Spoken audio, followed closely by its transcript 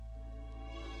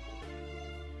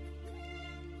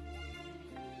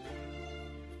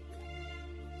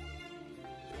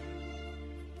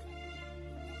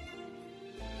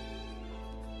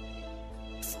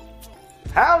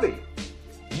Howdy!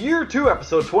 Year 2,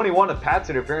 episode 21 of Pat's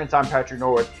Interference. I'm Patrick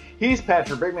Norwood. He's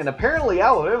Patrick Brickman. Apparently,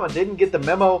 Alabama didn't get the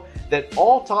memo that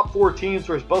all top 4 teams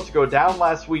were supposed to go down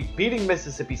last week, beating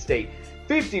Mississippi State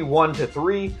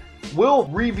 51-3. We'll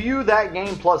review that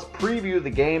game plus preview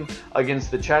the game against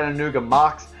the Chattanooga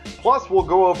Mocs. Plus, we'll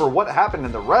go over what happened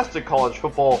in the rest of college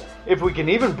football. If we can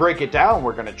even break it down,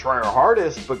 we're going to try our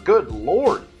hardest, but good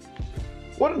Lord.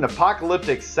 What an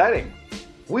apocalyptic setting.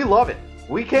 We love it.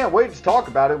 We can't wait to talk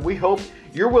about it. We hope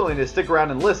you're willing to stick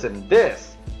around and listen.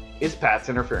 This is Pat's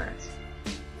Interference.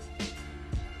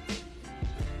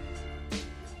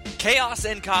 Chaos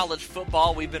in college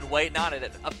football. We've been waiting on it.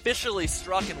 It officially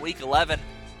struck in Week 11.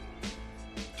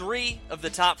 3 of the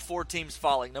top 4 teams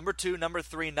falling. Number 2, number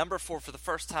 3, number 4 for the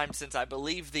first time since, I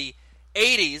believe, the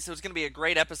 80s. It was going to be a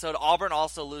great episode. Auburn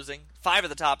also losing 5 of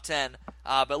the top 10.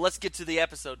 But let's get to the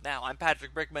episode now. I'm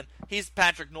Patrick Brickman. He's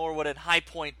Patrick Norwood in High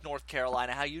Point, North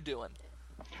Carolina. How you doing?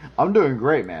 I'm doing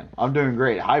great, man. I'm doing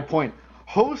great. High Point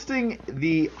hosting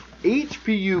the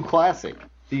HPU Classic,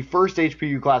 the first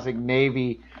HPU Classic,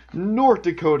 Navy, North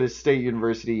Dakota State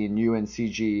University, and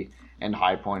UNCG, and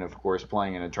High Point, of course,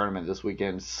 playing in a tournament this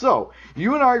weekend. So,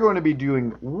 you and I are going to be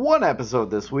doing one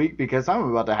episode this week because I'm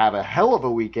about to have a hell of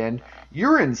a weekend.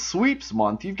 You're in sweeps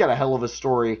month. You've got a hell of a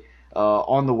story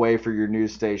on the way for your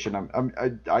news station.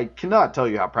 I cannot tell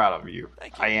you how proud of you.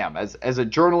 Thank you. I am. As a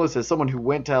journalist, as someone who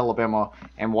went to Alabama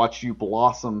and watched you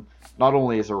blossom, not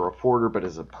only as a reporter, but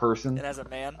as a person. And as a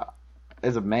man.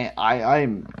 As a man, I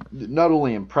am not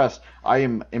only impressed, I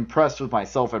am impressed with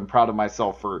myself and proud of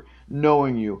myself for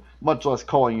knowing you, much less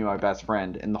calling you my best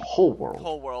friend in the whole world.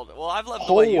 Whole world. Well, I've loved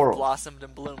the way you've blossomed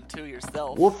and bloomed too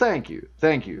yourself. Well, thank you.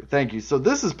 So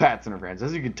this is Pat's Interference.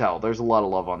 As you can tell, there's a lot of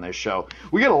love on this show.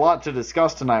 We got a lot to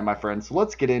discuss tonight, my friends. So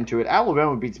let's get into it.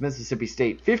 Alabama beats Mississippi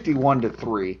State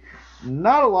 51-3.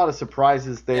 Not a lot of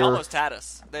surprises there. They almost had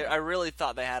us. I really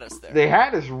thought they had us there. They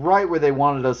had us right where they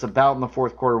wanted us, about in the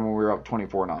fourth quarter when we were up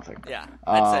 24-0. Yeah,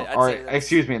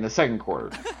 Excuse me, in the second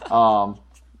quarter.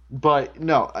 But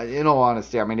no, in all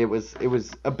honesty, I mean it was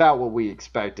about what we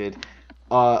expected.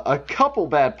 A couple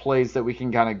bad plays that we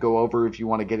can kind of go over if you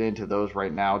want to get into those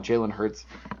right now. Jalen Hurts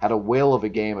had a whale of a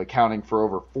game, accounting for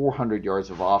over 400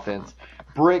 yards of offense.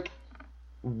 Brick,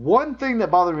 one thing that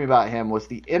bothered me about him was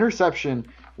the interception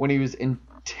when he was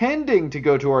intending to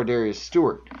go to Ardarius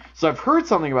Stewart. So I've heard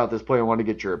something about this play. I want to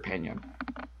get your opinion.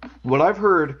 What I've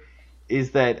heard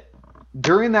is that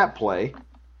during that play,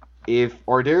 if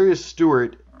Ardarius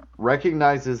Stewart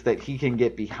recognizes that he can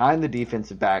get behind the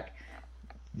defensive back,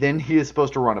 then he is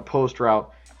supposed to run a post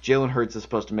route. Jalen Hurts is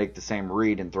supposed to make the same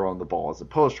read and throw him the ball as a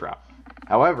post route.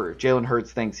 However, if Jalen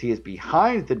Hurts thinks he is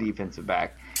behind the defensive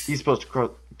back, he's supposed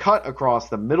to cut across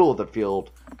the middle of the field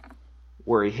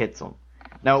where he hits him.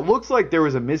 Now, it looks like there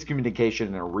was a miscommunication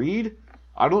in a read.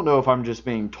 I don't know if I'm just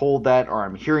being told that or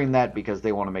I'm hearing that because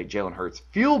they want to make Jalen Hurts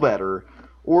feel better,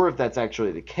 or if that's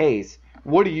actually the case.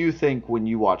 What do you think when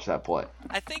you watch that play?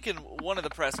 I think in one of the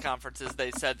press conferences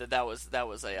they said that was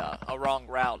a wrong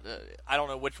route. I don't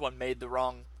know which one made the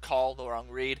wrong call, the wrong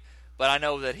read, but I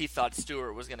know that he thought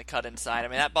Stewart was going to cut inside. I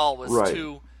mean, that ball was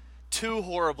too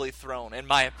horribly thrown, in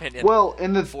my opinion. Well,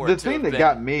 and the thing that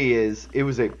got me is it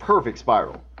was a perfect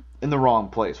spiral in the wrong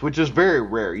place, which is very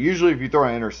rare. Usually if you throw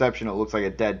an interception, it looks like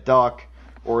a dead duck,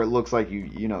 or it looks like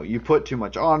you put too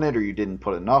much on it or you didn't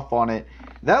put enough on it.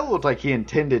 That looked like he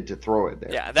intended to throw it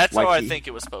there. Yeah, that's how I think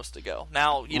it was supposed to go.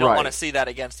 Now, you don't want to see that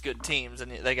against good teams,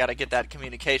 and they got to get that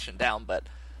communication down. But,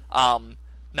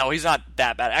 no, he's not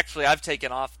that bad. Actually, I've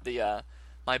taken off the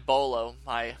my Bolo,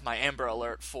 my Amber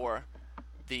Alert for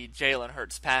the Jalen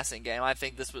Hurts passing game. I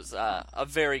think this was a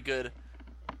very good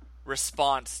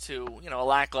response to a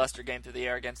lackluster game through the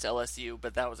air against LSU,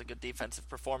 but that was a good defensive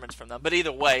performance from them. But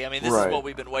either way, I mean, this is what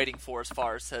we've been waiting for as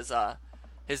far as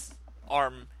his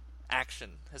arm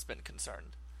action has been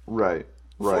concerned. Right.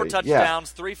 4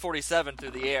 touchdowns, 347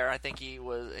 through the air. I think he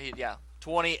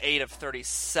 28 of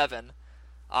 37,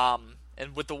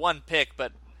 and with the one pick.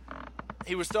 But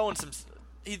he was throwing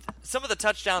some of the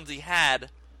touchdowns he had.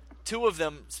 2 of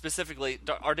them specifically,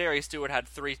 Ardarius Stewart had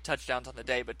 3 touchdowns on the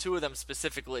day, but 2 of them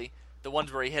specifically, the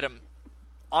ones where he hit him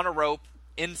on a rope,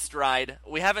 in stride.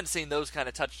 We haven't seen those kind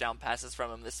of touchdown passes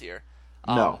from him this year.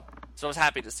 No. So I was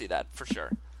happy to see that, for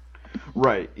sure.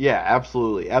 Right. Yeah,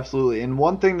 absolutely. And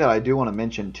one thing that I do want to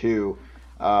mention, too,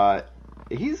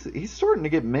 he's starting to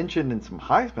get mentioned in some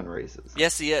Heisman races.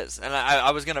 Yes, he is. And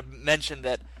I was going to mention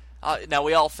that, now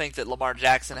we all think that Lamar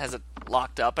Jackson has it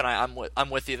locked up, and I'm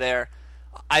with you there.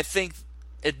 I think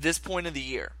at this point of the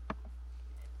year,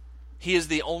 he is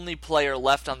the only player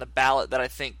left on the ballot that I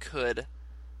think could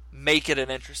make it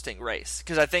an interesting race.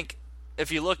 Because I think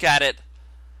if you look at it,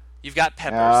 You've got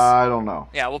Peppers. I don't know.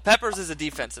 Yeah, well, Peppers is a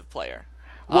defensive player.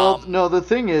 Well, no, the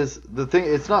thing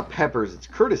it's not Peppers, it's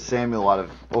Curtis Samuel out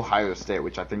of Ohio State,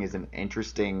 which I think is an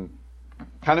interesting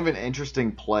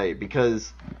play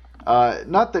because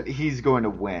not that he's going to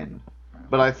win,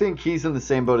 but I think he's in the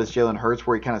same boat as Jalen Hurts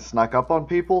where he kind of snuck up on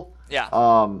people. Yeah.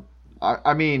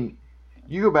 I mean,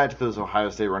 you go back to those Ohio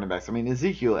State running backs. I mean,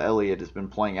 Ezekiel Elliott has been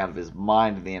playing out of his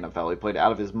mind in the NFL. He played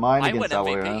out of his mind against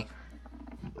Alabama.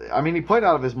 I mean, he played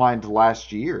out of his mind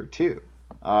last year, too.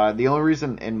 The only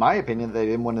reason, in my opinion, they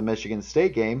didn't win the Michigan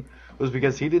State game was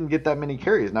because he didn't get that many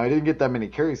carries. Now, he didn't get that many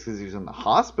carries because he was in the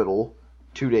hospital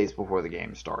 2 days before the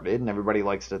game started, and everybody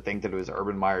likes to think that it was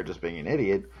Urban Meyer just being an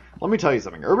idiot. Let me tell you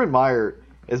something. Urban Meyer,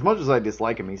 as much as I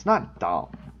dislike him, he's not dumb.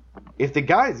 If the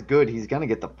guy's good, he's going to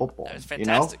get the football. He's a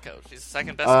fantastic coach. He's the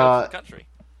second best coach in the country.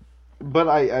 But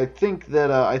I think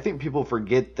that I think people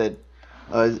forget that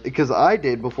because I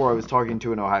did before I was talking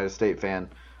to an Ohio State fan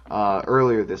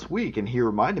earlier this week, and he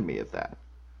reminded me of that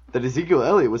Ezekiel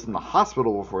Elliott was in the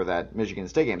hospital before that Michigan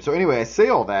State game. So anyway, I say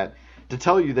all that to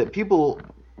tell you that people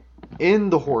in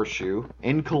the Horseshoe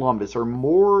in Columbus are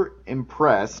more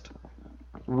impressed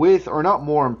with, or not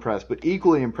more impressed, but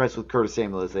equally impressed with Curtis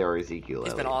Samuel as they are Ezekiel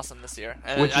Elliott. He's been awesome this year,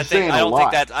 and which I is saying a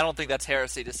lot. I don't think that's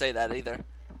heresy to say that either.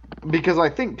 Because I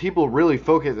think people really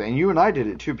focus, and you and I did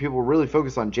it too, people really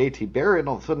focus on J.T. Barrett, and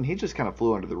all of a sudden he just kind of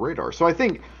flew under the radar. So I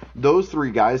think those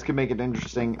three guys can make it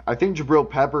interesting. I think Jabril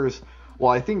Peppers,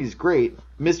 well, I think he's great.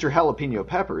 Mr. Jalapeno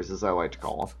Peppers, as I like to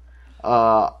call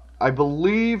him. I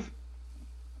believe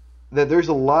that there's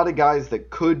a lot of guys that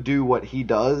could do what he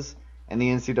does in the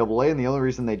NCAA, and the only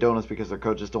reason they don't is because their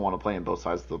coaches don't want to play on both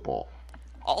sides of the ball.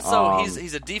 Also,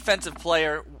 he's a defensive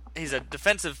player. He's a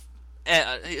defensive...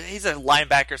 he's a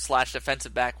linebacker /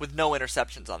 defensive back with no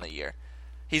interceptions on the year.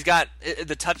 He's got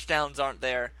the touchdowns aren't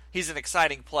there. He's an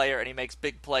exciting player and he makes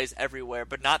big plays everywhere,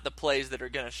 but not the plays that are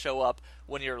going to show up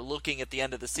when you're looking at the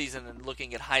end of the season and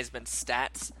looking at Heisman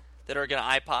stats that are going to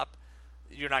eye pop.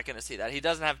 You're not going to see that. He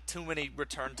doesn't have too many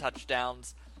return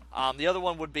touchdowns. The other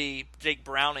one would be Jake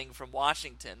Browning from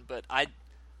Washington, but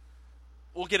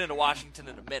we'll get into Washington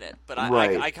in a minute. But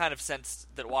I kind of sensed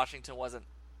that Washington wasn't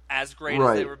as great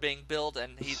as they were being billed,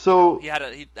 and he had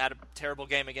a terrible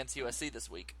game against USC this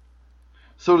week.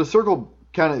 So to circle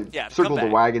the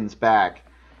wagons back,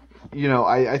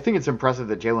 I think it's impressive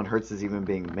that Jalen Hurts is even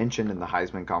being mentioned in the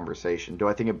Heisman conversation. Do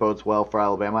I think it bodes well for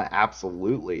Alabama?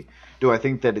 Absolutely. Do I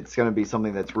think that it's going to be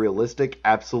something that's realistic?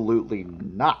 Absolutely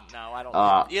not. No, I don't.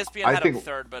 ESPN had him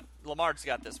third, but Lamar's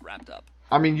got this wrapped up.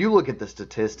 I mean, you look at the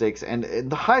statistics, and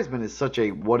the Heisman is such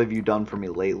a "what have you done for me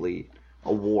lately"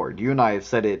 award. You and I have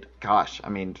said it,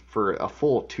 for a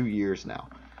full 2 years now.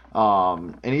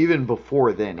 And even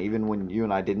before then, even when you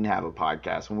and I didn't have a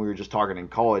podcast, when we were just talking in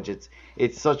college,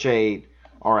 it's such a,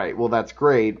 all right, well, that's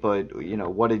great, but,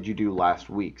 what did you do last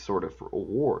week sort of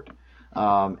award.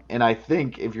 And I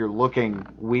think if you're looking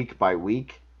week by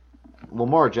week,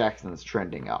 Lamar Jackson's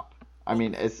trending up. I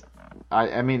mean, it's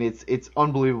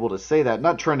unbelievable to say that.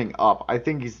 Not trending up. I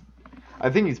think he's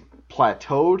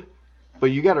plateaued. But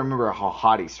you got to remember how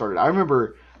hot he started. I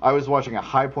remember I was watching a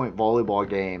High Point volleyball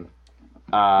game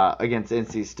against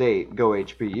NC State. Go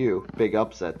HBU. Big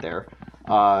upset there.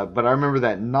 But I remember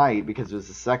that night because it was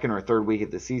the second or third week of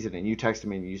the season, and you texted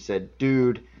me and you said,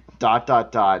 "Dude, ...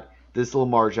 this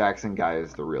Lamar Jackson guy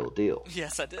is the real deal."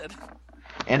 Yes, I did.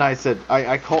 And I said,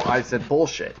 I said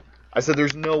bullshit. I said,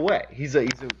 "There's no way. He's a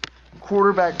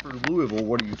quarterback for Louisville.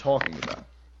 What are you talking about?"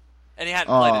 And he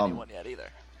hadn't played anyone yet either.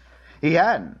 He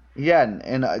hadn't.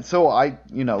 And so I,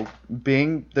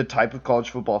 being the type of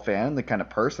college football fan, the kind of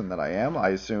person that I am, I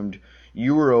assumed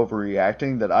you were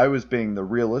overreacting, that I was being the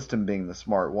realist and being the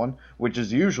smart one, which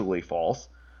is usually false.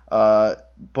 But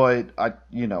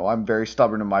I'm very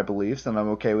stubborn in my beliefs and I'm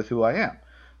okay with who I am.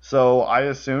 So I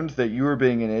assumed that you were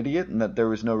being an idiot and that there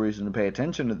was no reason to pay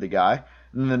attention to the guy.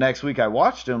 And then the next week I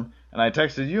watched him and I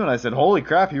texted you and I said, "Holy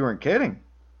crap, you weren't kidding."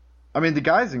 I mean, the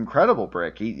guy's incredible,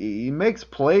 Brick. He makes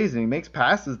plays and he makes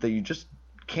passes that you just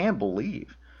can't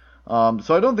believe. So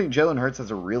I don't think Jalen Hurts has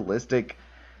a realistic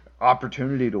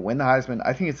opportunity to win the Heisman.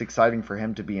 I think it's exciting for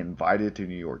him to be invited to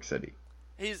New York City.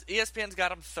 ESPN's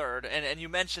got him third, and you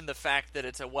mentioned the fact that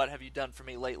it's a "what have you done for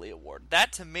me lately" award.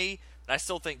 That to me, and I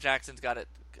still think Jackson's got it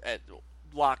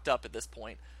locked up at this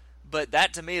point, but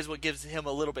that to me is what gives him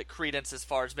a little bit credence as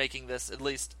far as making this at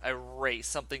least a race,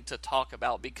 something to talk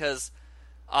about, because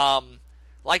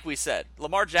like we said,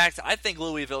 Lamar Jackson, I think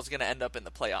Louisville's going to end up in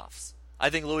the playoffs. I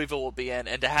think Louisville will be in,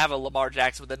 and to have a Lamar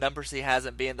Jackson with the numbers he has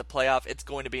and be in the playoff, it's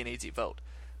going to be an easy vote.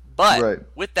 But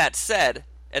with that said,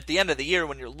 at the end of the year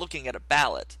when you're looking at a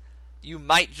ballot, you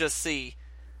might just see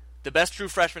the best true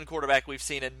freshman quarterback we've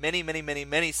seen in many, many, many,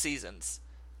 many seasons,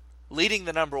 leading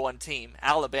the number one team,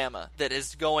 Alabama, that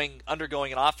is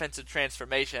undergoing an offensive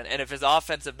transformation. And if his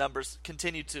offensive numbers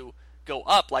continue to go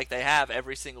up like they have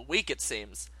every single week, it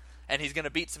seems, and he's going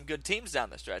to beat some good teams down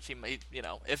the stretch.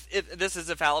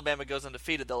 If Alabama goes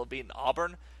undefeated, they'll have beaten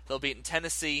Auburn, they'll have beaten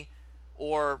Tennessee,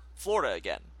 or Florida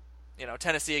again.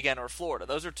 Tennessee again or Florida.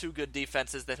 Those are two good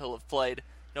defenses that he'll have played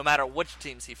no matter which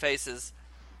teams he faces.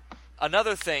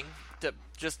 Another thing to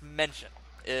just mention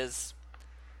is,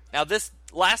 now this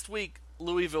last week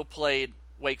Louisville played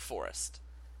Wake Forest,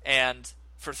 and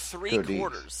for three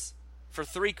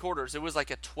quarters, it was like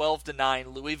a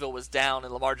 12-9. Louisville was down,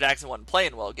 and Lamar Jackson wasn't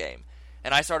playing well game.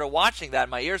 And I started watching that,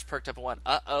 and my ears perked up and went,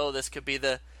 "Uh-oh, this could be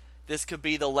the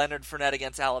Leonard Fournette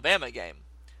against Alabama game."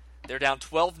 They're down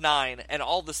 12-9, and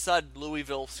all of a sudden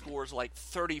Louisville scores like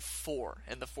 34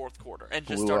 in the fourth quarter and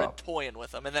just started toying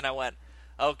with them. And then I went,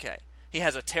 okay, he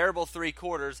has a terrible three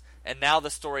quarters, and now the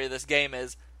story of this game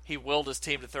is he willed his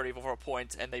team to 34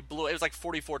 points, and they blew. It was like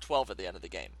 44-12 at the end of the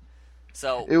game.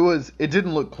 So it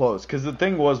didn't look close, because the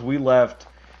thing was, we left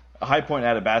High Point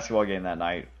at a basketball game that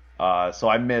night, so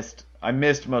I missed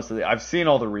most of the. I've seen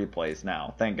all the replays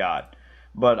now, thank God.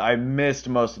 But I missed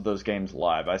most of those games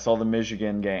live. I saw the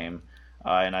Michigan game,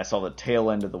 and I saw the tail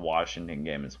end of the Washington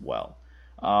game as well.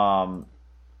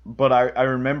 But I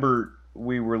remember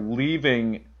we were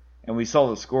leaving, and we saw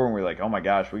the score, and we were like, oh my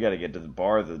gosh, we got to get to the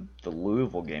bar. The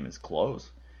Louisville game is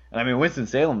close. And I mean,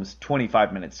 Winston-Salem is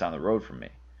 25 minutes down the road from me.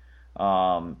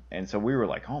 And so we were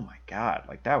like, oh my God,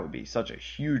 like that would be such a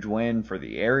huge win for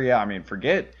the area. I mean,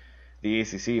 forget the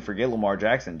ACC, forget Lamar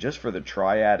Jackson, just for the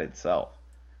triad itself.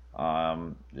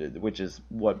 Which is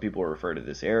what people refer to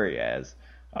this area as,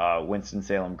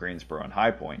 Winston-Salem, Greensboro, and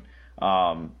High Point.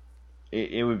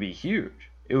 It would be huge.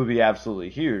 It would be absolutely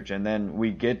huge. And then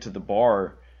we get to the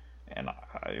bar, and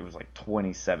it was like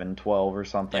 27-12 or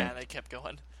something. Yeah, they kept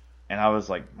going. And I was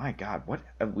like, my God, what?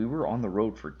 We were on the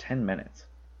road for 10 minutes.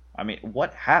 I mean,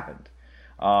 what happened?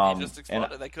 They just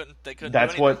exploded. They couldn't do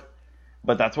anything.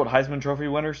 But that's what Heisman Trophy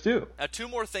winners do. Now, two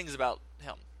more things about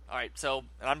him. All right, so,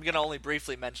 and I'm going to only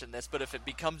briefly mention this, but if it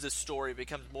becomes a story,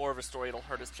 becomes more of a story, it'll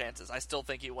hurt his chances. I still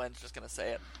think he wins, just going to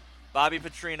say it. Bobby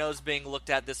Petrino's being looked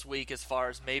at this week as far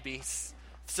as maybe...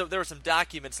 So there were some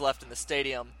documents left in the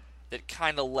stadium that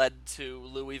kind of led to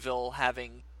Louisville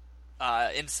having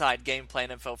inside game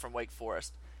plan info from Wake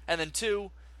Forest. And then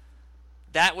two,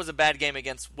 that was a bad game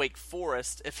against Wake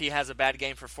Forest. If he has a bad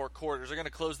game for 4 quarters, they're going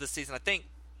to close this season. I think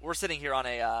we're sitting here on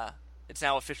it's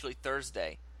now officially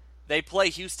Thursday. They play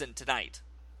Houston tonight,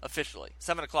 officially.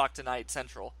 7 o'clock tonight,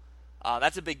 Central.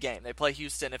 That's a big game. They play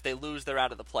Houston. If they lose, they're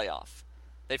out of the playoff.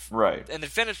 Right. And they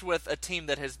finished with a team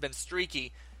that has been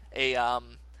streaky.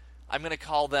 I'm going to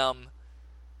call them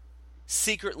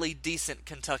secretly decent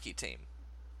Kentucky team.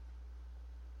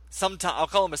 I'll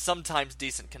call them a sometimes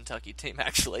decent Kentucky team,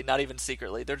 actually. Not even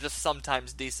secretly. They're just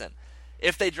sometimes decent.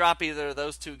 If they drop either of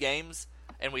those two games,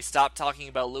 and we stop talking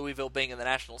about Louisville being in the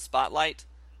national spotlight,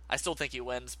 I still think he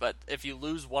wins, but if you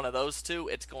lose one of those two,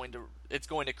 it's going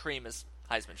to cream his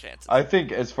Heisman chances. I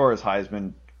think as far as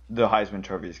the Heisman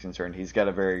Trophy is concerned, he's got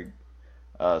a very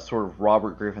sort of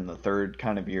Robert Griffin III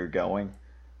kind of year going,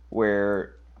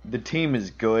 where the team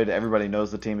is good, everybody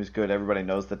knows the team is good, everybody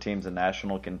knows the team's a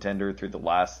national contender through the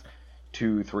last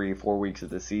 2, 3, 4 weeks of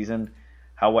the season.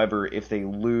 However, if they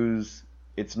lose,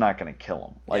 it's not going to kill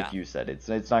him, like you said. It's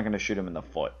not going to shoot him in the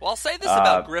foot. Well, I'll say this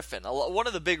about Griffin. One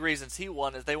of the big reasons he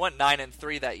won is they went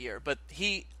 9-3 that year, but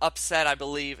he upset, I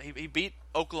believe, he beat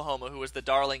Oklahoma, who was the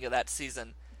darling of that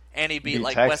season, and he beat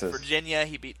like Texas. West Virginia.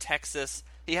 He beat Texas.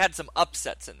 He had some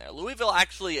upsets in there. Louisville,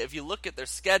 actually, if you look at their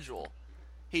schedule,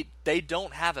 they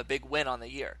don't have a big win on the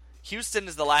year. Houston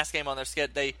is the last game on their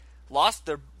schedule. They lost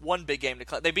their one big game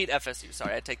to they beat FSU.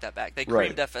 Sorry, I take that back. They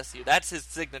creamed FSU. That's his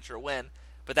signature win.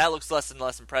 But that looks less and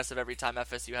less impressive every time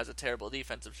FSU has a terrible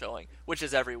defensive showing, which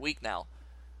is every week now.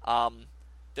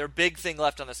 Their big thing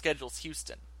left on the schedule is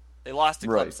Houston. They lost to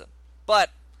Clemson.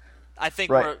 But I think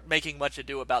we're making much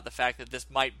ado about the fact that this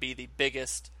might be the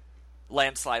biggest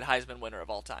landslide Heisman winner of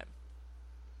all time.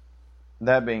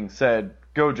 That being said,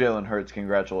 go Jalen Hurts,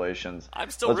 congratulations. I'm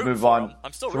still Let's rooting move for on him.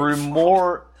 I'm still through rooting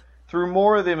more through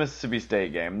more of the Mississippi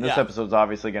State game. This episode's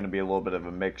obviously going to be a little bit of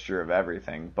a mixture of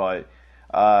everything, but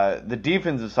the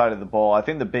defensive side of the ball, I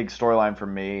think the big storyline for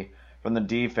me from the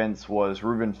defense was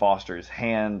Reuben Foster's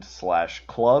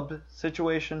hand/club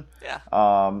situation.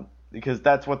 Yeah. Because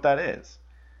that's what that is.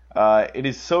 It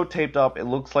is so taped up, it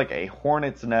looks like a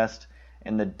hornet's nest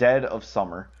in the dead of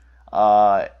summer.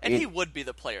 And he would be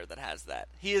the player that has that.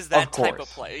 He is that type of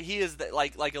player. He is that,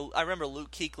 I remember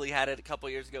Luke Kuechly had it a couple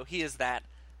years ago. He is that.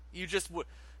 You just would.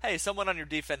 hey, someone on your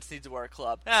defense needs to wear a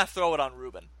club. Throw it on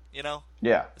Ruben. You know?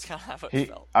 Yeah. It's kind of how it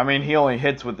felt. I mean, he only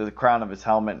hits with the crown of his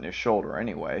helmet and his shoulder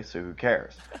anyway, so who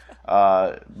cares?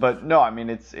 But no, I mean,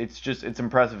 it's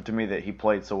impressive to me that he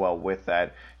played so well with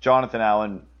that. Jonathan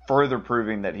Allen further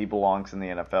proving that he belongs in the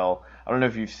NFL. I don't know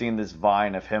if you've seen this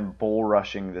Vine of him bull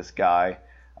rushing this guy.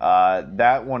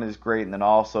 That one is great, and then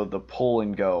also the pull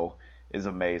and go is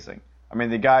amazing. I mean,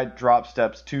 the guy drop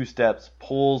steps, 2 steps,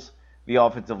 pulls the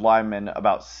offensive lineman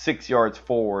about 6 yards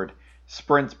forward,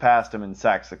 sprints past him and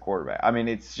sacks the quarterback. I mean,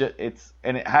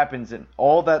 and it happens in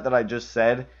all that I just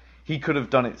said. He could have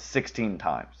done it 16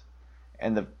 times,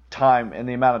 and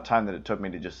the amount of time that it took me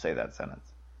to just say that sentence.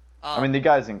 I mean, the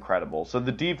guy's incredible. So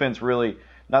the defense really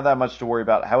not that much to worry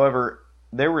about. However,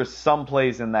 there were some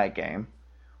plays in that game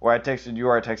where I texted you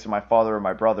or I texted my father or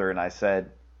my brother, and I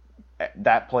said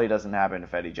that play doesn't happen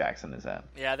if Eddie Jackson is in.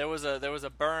 Yeah, there was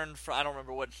a burn. I don't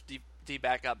remember which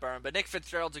D-back got burned, but Nick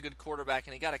Fitzgerald's a good quarterback,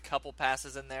 and he got a couple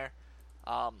passes in there.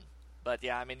 But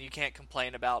yeah, I mean, you can't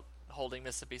complain about holding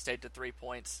Mississippi State to 3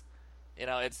 points. You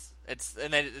know, it's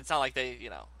not like they, you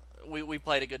know, we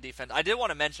played a good defense. I did want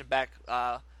to mention back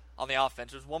on the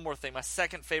offense. There's one more thing. My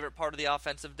second favorite part of the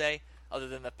offensive day, other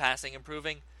than the passing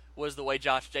improving, was the way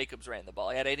Josh Jacobs ran the ball.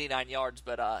 He had 89 yards,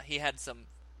 but he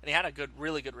had a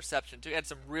really good reception too. He had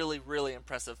some really, really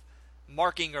impressive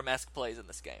Mark Ingram-esque plays in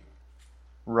this game.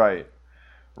 Right.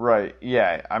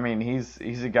 Yeah. I mean,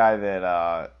 he's a guy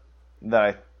that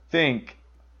I think,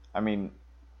 I mean,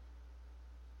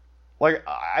 like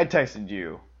I texted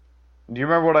you. Do you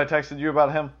remember what I texted you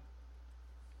about him?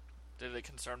 Did it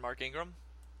concern Mark Ingram?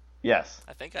 Yes.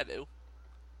 I think I do.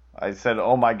 I said,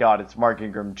 "Oh my God, it's Mark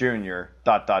Ingram Jr. ... Junior."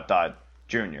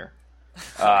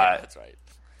 Yeah, that's right.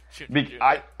 Junior.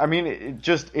 I mean,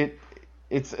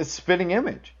 it's a spitting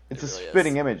image. It's really a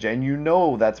spitting is. image, and you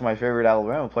know that's my favorite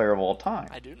Alabama player of all time.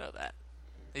 I do know that.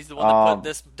 He's the one that put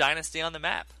this dynasty on the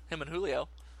map. Him and Julio.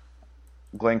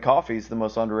 Glenn Coffey's the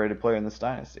most underrated player in this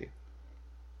dynasty.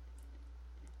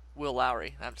 Will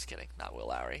Lowry. I'm just kidding. Not Will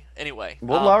Lowry. Anyway.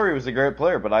 Will Lowry was a great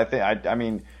player, but I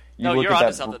mean, you're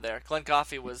onto something there. Glenn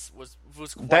Coffey was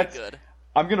quite good.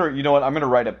 You know what? I'm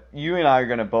gonna you and I are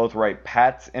gonna both write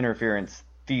Pat's interference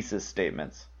thesis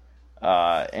statements,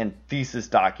 and thesis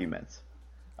documents,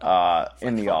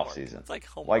 in the homework. offseason. It's like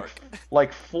homework.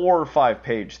 Like 4 or 5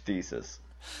 page thesis.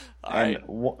 All and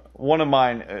right. One of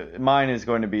mine is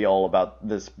going to be all about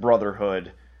this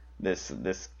brotherhood,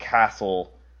 this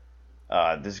castle,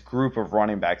 this group of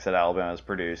running backs that Alabama has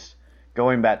produced,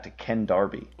 going back to Ken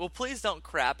Darby. Well, please don't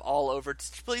crap all over.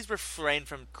 Please refrain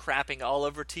from crapping all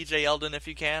over T.J. Yeldon if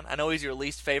you can. I know he's your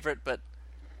least favorite, but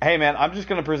Hey man, I'm just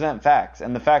going to present facts,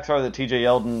 and the facts are that T.J.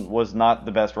 Yeldon was not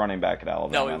the best running back at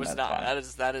Alabama. No, he was not. Time. That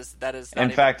is not in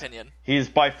even fact, an opinion. He's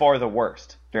by far the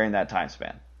worst during that time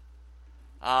span.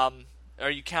 Are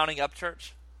you counting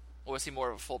Upchurch, or was he more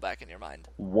of a fullback in your mind?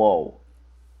 Whoa,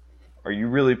 are you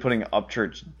really putting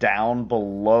Upchurch down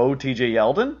below T.J.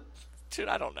 Yeldon? Dude,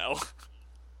 I don't know.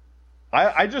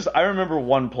 I remember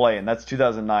one play, and that's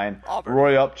 2009. Auburn.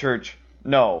 Roy Upchurch.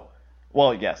 No.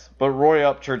 Well, yes, but Roy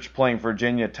Upchurch playing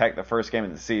Virginia Tech the first game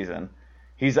of the season.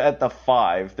 He's at the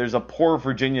 5. There's a poor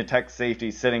Virginia Tech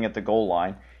safety sitting at the goal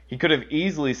line. He could have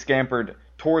easily scampered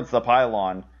towards the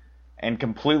pylon and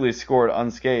completely scored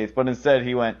unscathed, but instead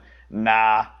he went,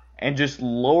 nah, and just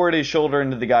lowered his shoulder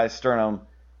into the guy's sternum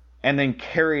and then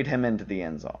carried him into the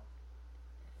end zone.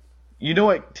 You know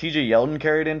what T.J. Yeldon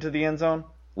carried into the end zone?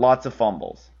 Lots of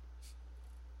fumbles.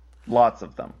 Lots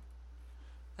of them.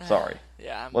 Sorry.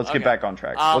 Yeah. Let's get back on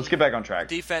track.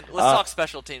 Defense. Let's talk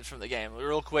special teams from the game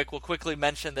real quick. We'll quickly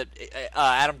mention that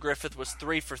Adam Griffith was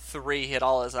 3 for 3. He hit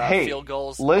all his field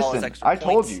goals. Listen, all his extra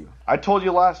points. I told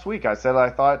you last week. I said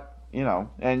I thought,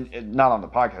 and not on the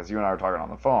podcast. You and I were talking on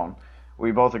the phone.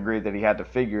 We both agreed that he had to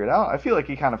figure it out. I feel like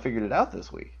he kind of figured it out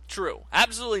this week. True.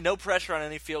 Absolutely no pressure on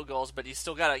any field goals, but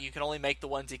you can only make the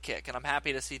ones you kick, and I'm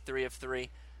happy to see 3 of 3.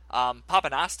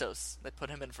 Papanastos, they put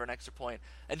him in for an extra point.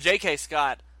 And J.K.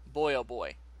 Scott, boy oh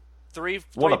boy. Three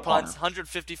punts,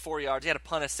 154 yards. He had a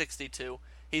punt of 62.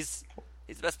 He's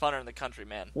the best punter in the country,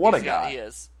 man. What a guy. He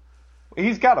is.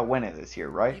 He's got to win it this year,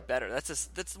 right? He better.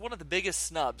 That's one of the biggest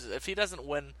snubs. If he doesn't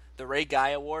win the Ray Guy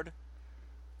Award,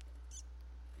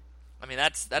 I mean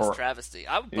that's travesty.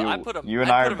 I put him. You and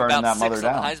I are burning about that mother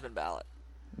down. On the Heisman ballot.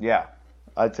 Yeah,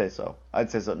 I'd say so.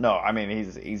 No, I mean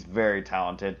he's very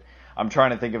talented. I'm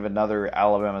trying to think of another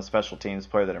Alabama special teams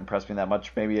player that impressed me that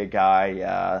much. Maybe a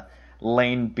guy,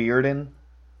 Lane Bearden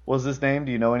was his name.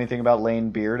 Do you know anything about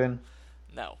Lane Bearden?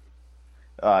 No.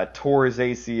 Tore his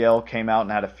ACL, came out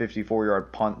and had a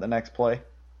 54-yard punt the next play.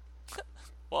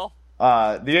 Well,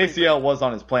 the ACL was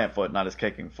on his plant foot, not his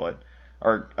kicking foot.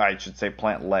 or I should say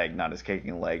plant leg, not his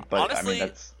kicking leg. But honestly, I mean,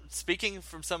 that's speaking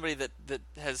from somebody that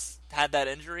has had that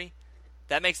injury,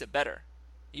 that makes it better.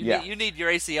 You need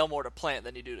your ACL more to plant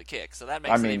than you do to kick, so that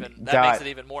makes it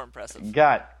even more impressive.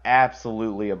 Got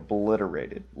absolutely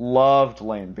obliterated. Loved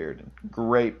Lane Bearden.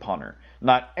 Great punter.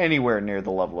 Not anywhere near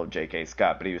the level of J.K.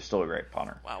 Scott, but he was still a great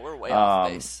punter. Wow, we're way off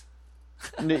base.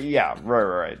 Yeah,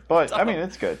 right. But I mean,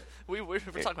 it's good. We're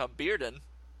talking about Bearden.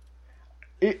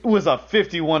 It was a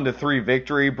 51-3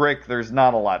 victory, Brick. There's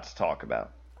not a lot to talk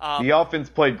about. The offense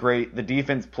played great. The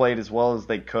defense played as well as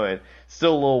they could.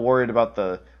 Still a little worried about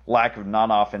the lack of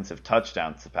non-offensive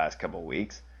touchdowns the past couple of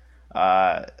weeks.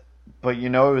 But, it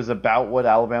was about what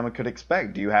Alabama could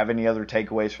expect. Do you have any other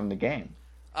takeaways from the game?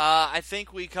 I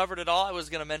think we covered it all. I was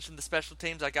going to mention the special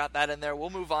teams. I got that in there.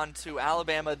 We'll move on to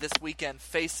Alabama this weekend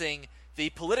facing the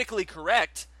politically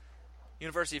correct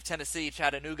University of Tennessee,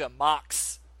 Chattanooga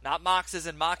Mocs. Not Mocs as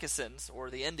in moccasins or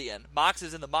the Indian. Mocs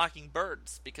as in the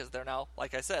Mockingbirds, because they're now,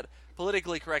 like I said,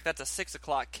 politically correct. That's a 6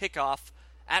 o'clock kickoff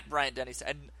at Bryant-Denny.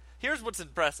 And here's what's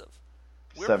impressive.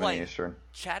 We're 7 playing Eastern.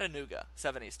 Chattanooga,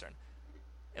 7 Eastern.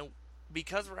 And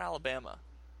because we're Alabama,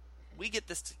 we get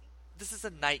this. This is a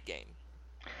night game.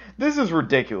 This is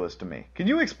ridiculous to me. Can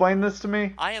you explain this to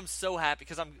me? I am so happy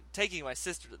because I'm taking my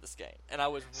sister to this game, and I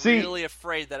was really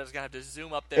afraid that I was going to have to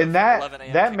zoom up there and for 11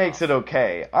 a.m. that makes it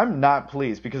okay. I'm not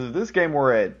pleased because if this game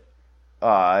were at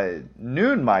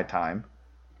noon my time,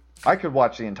 I could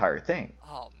watch the entire thing.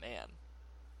 Oh, man.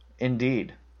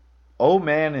 Indeed. Oh,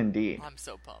 man, indeed. I'm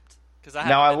so pumped. Because I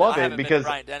haven't been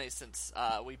Bryant-Denny since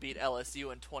we beat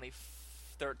LSU in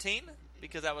 2013,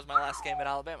 because that was my last game at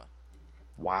Alabama.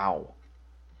 Wow.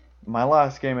 My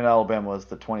last game at Alabama was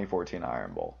the 2014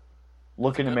 Iron Bowl.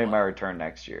 Looking to make my return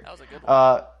next year. That was a good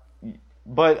one.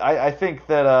 But I think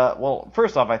that,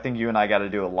 first off, I think you and I got to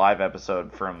do a live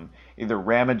episode from either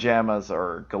Ramajamas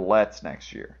or Gillettes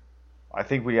next year. I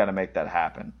think we got to make that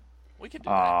happen. We could do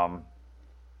that.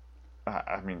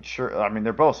 I mean, sure. I mean,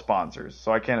 they're both sponsors,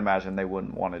 so I can't imagine they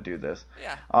wouldn't want to do this.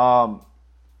 Yeah.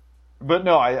 But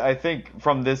no, I think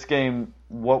from this game,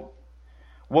 what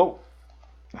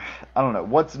I don't know,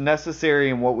 what's necessary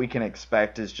and what we can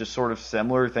expect is just sort of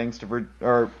similar things to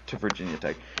Virginia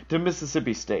Tech, to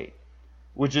Mississippi State,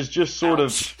 which is just sort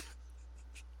of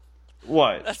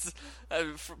what? That's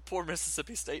for poor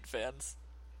Mississippi State fans.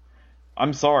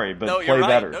 I'm sorry, but play right.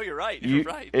 better. No, you're right. You're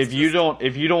right. If you don't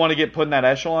want to get put in that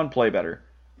echelon, play better.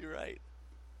 You're right.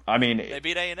 I mean, they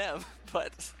beat A&M,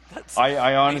 but that's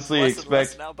I honestly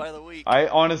expect now by the week. I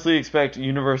honestly expect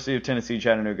University of Tennessee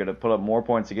Chattanooga to put up more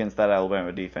points against that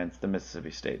Alabama defense than Mississippi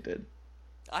State did.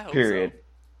 I hope Period. So.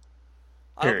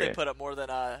 I hope they put up more than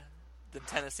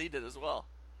Tennessee did as well.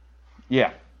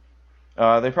 Yeah,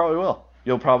 they probably will.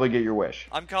 You'll probably get your wish.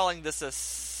 I'm calling this a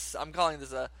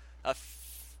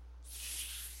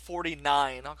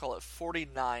 49. I'll call it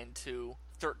 49-13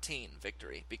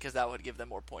 victory, because that would give them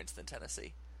more points than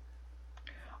Tennessee.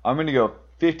 I'm going to go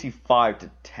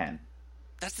 55-10.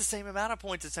 That's the same amount of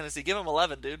points as Tennessee. Give them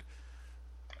 11, dude.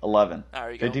 11.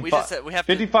 There you go. 55, we have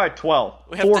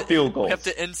 55-12. 4 field goals. We have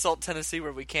to insult Tennessee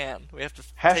where we can. We have to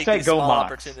take these small Mocs.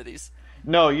 opportunities.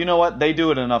 No, you know what? They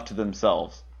do it enough to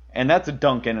themselves. And that's a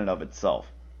dunk in and of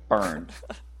itself. Burned.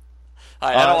 All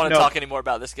right, I don't want to talk anymore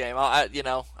about this game. I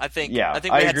think we had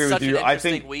such an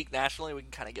interesting week nationally. We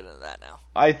can kind of get into that now.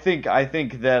 I think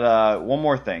that one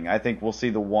more thing. I think we'll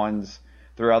see the ones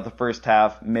throughout the first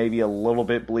half, maybe a little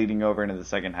bit bleeding over into the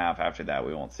second half. After that,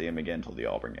 we won't see him again until the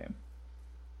Auburn game.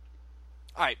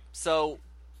 All right, so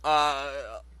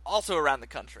also around the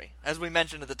country, as we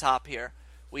mentioned at the top here,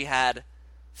 we had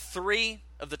 3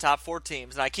 of the top 4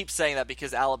 teams, and I keep saying that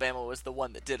because Alabama was the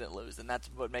one that didn't lose, and that's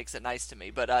what makes it nice to me.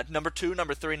 But number 2,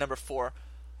 number 3, number 4,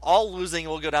 all losing.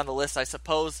 We'll go down the list, I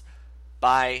suppose,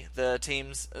 by the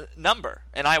team's number.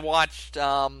 And I watched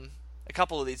a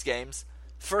couple of these games.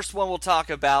 First one we'll talk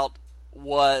about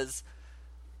was...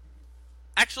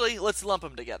 Actually, let's lump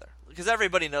them together, because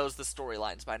everybody knows the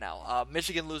storylines by now.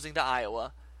 Michigan losing to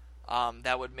Iowa.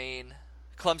 That would mean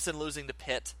Clemson losing to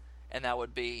Pitt, and that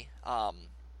would be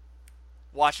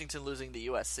Washington losing to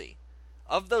USC.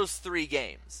 Of those 3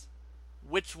 games,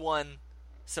 which one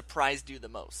surprised you the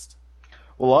most?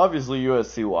 Well, obviously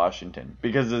USC Washington,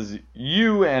 because as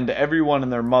you and everyone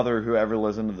and their mother who ever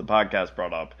listened to the podcast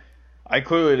brought up, I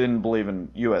clearly didn't believe in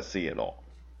USC at all.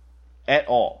 At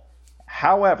all.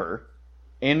 However,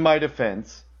 in my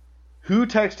defense, who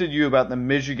texted you about the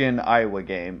Michigan-Iowa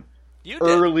game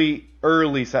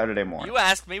early Saturday morning? You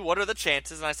asked me what are the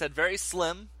chances, and I said very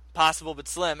slim, possible but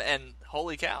slim, and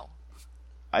holy cow.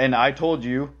 And I told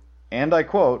you, and I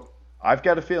quote, I've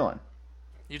got a feeling.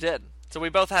 You did. So we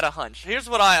both had a hunch. Here's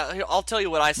what I'll tell you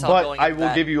what I saw going. But I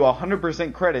will give you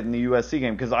 100% credit in the USC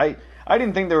game because I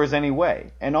didn't think there was any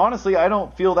way. And honestly, I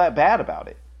don't feel that bad about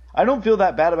it. I don't feel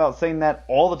that bad about saying that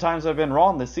all the times I've been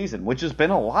wrong this season, which has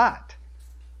been a lot.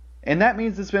 And that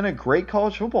means it's been a great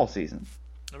college football season.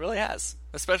 It really has,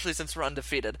 especially since we're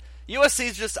undefeated.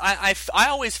 USC's just I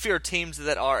always fear teams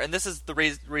that are, and this is the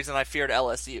reason I feared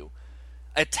LSU.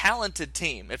 A talented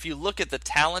team. If you look at the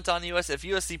talent on USC, if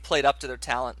USC played up to their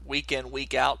talent week in,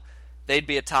 week out, they'd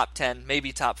be a top 10,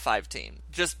 maybe top 5 team,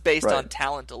 just based on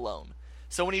talent alone.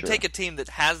 So when you take a team that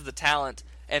has the talent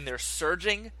and they're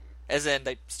surging, as in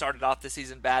they started off the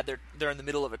season bad, they're in the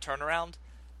middle of a turnaround,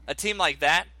 a team like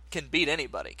that can beat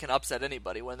anybody, can upset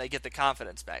anybody when they get the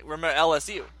confidence back. Remember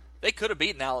LSU, they could have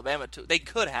beaten Alabama too. They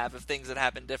could have if things had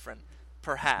happened different,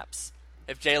 perhaps.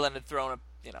 If Jalen had thrown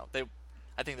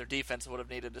I think their defense would have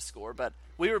needed to score, but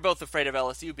we were both afraid of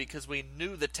LSU because we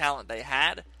knew the talent they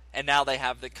had, and now they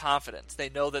have the confidence. They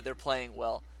know that they're playing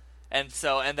well. And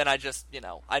then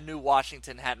I knew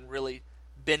Washington hadn't really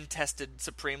been tested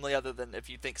supremely other than if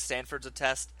you think Stanford's a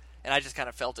test, and I just kind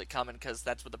of felt it coming because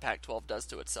that's what the Pac-12 does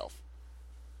to itself.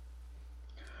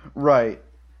 Right.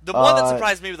 The one that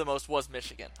surprised me the most was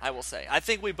Michigan, I will say. I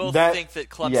think we both think that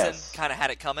Clemson kind of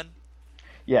had it coming.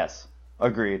 Yes,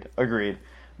 agreed.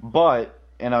 But,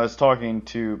 and I was talking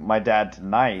to my dad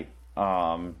tonight,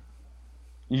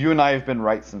 you and I have been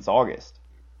right since August.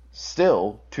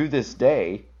 Still, to this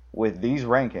day, with these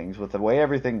rankings, with the way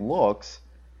everything looks,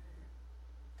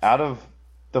 out of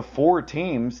the 4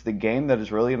 teams, the game that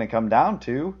is really going to come down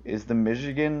to is the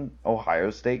Michigan-Ohio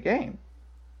State game.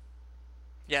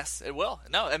 Yes, it will.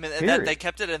 No, I mean, they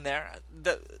kept it in there.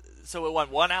 So it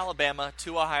went 1 Alabama,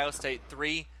 2 Ohio State,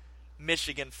 3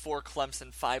 Michigan, 4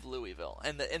 Clemson, 5 Louisville.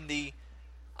 And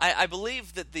I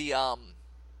believe that the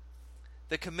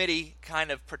committee kind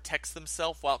of protects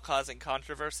themselves while causing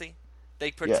controversy.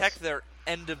 They protect their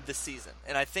end of the season.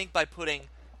 And I think by putting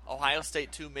Ohio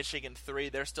State 2, Michigan 3,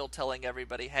 they're still telling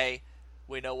everybody, hey,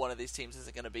 we know one of these teams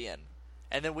isn't going to be in.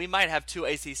 And then we might have 2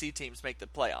 ACC teams make the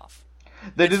playoff.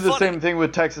 They did the same thing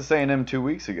with Texas A&M 2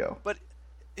 weeks ago. But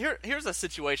here's a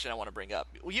situation I want to bring up.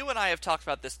 You and I have talked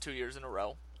about this 2 years in a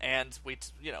row, and we,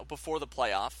 before the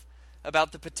playoff,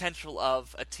 about the potential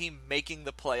of a team making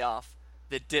the playoff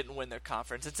that didn't win their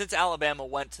conference. And since Alabama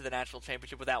went to the national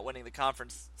championship without winning the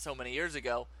conference so many years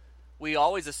ago, we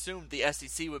always assumed the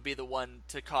SEC would be the one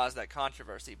to cause that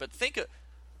controversy. But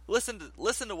listen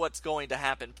to what's going to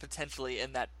happen potentially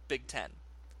in that Big Ten.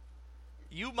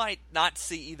 You might not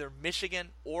see either Michigan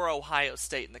or Ohio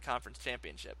State in the conference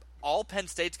championship. All Penn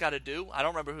State's got to do, I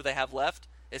don't remember who they have left,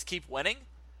 is keep winning,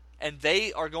 and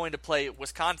they are going to play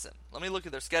Wisconsin. Let me look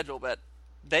at their schedule, but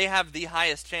they have the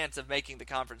highest chance of making the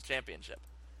conference championship.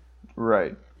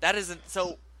 Right. That isn't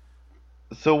so.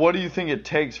 So what do you think it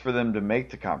takes for them to make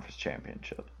the conference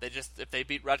championship? If they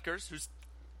beat Rutgers, who's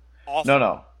awful.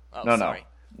 No,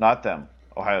 not them.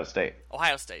 Ohio State.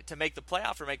 Ohio State to make the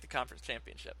playoff or make the conference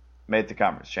championship. Make the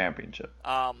conference championship.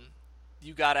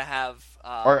 You got to have.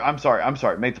 I'm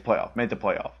sorry. Make the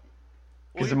playoff.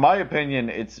 Because in my opinion,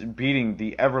 it's beating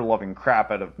the ever-loving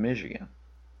crap out of Michigan.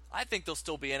 I think they'll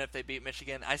still be in if they beat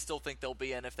Michigan. I still think they'll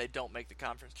be in if they don't make the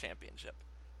conference championship.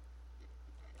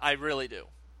 I really do.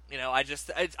 I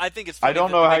think it's. I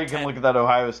don't know how you can look at that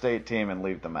Ohio State team and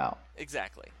leave them out.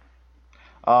 Exactly.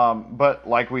 But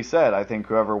like we said, I think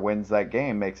whoever wins that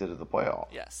game makes it to the playoff.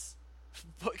 Yes.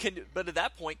 But at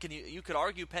that point, you could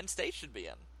argue Penn State should be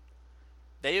in.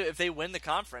 If they win the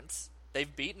conference,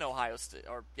 they've beaten Ohio State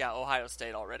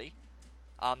already.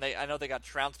 I know they got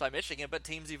trounced by Michigan, but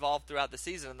teams evolve throughout the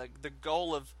season. And the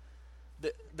goal of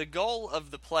the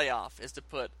playoff is to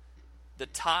put the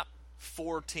top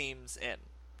 4 teams in.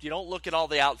 You don't look at all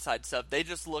the outside stuff. They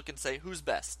just look and say who's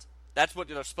best. That's what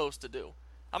they're supposed to do.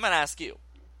 I'm going to ask you,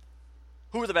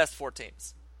 who are the best 4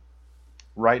 teams?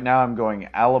 Right now, I'm going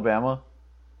Alabama,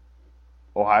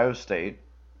 Ohio State,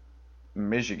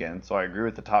 Michigan, so I agree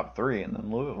with the top 3, and then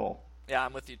Louisville. Yeah,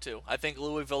 I'm with you too. I think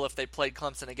Louisville, if they played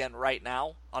Clemson again right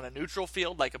now on a neutral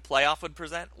field like a playoff would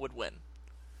present, would win.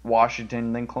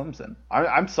 Washington, then Clemson.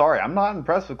 I'm sorry, I'm not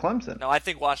impressed with Clemson. No, I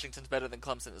think Washington's better than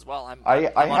Clemson as well.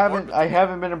 I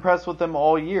haven't been impressed with them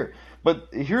all year. But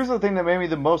here's the thing that made me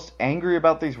the most angry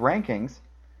about these rankings.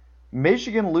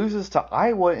 Michigan loses to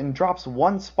Iowa and drops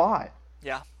 1 spot.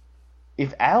 Yeah.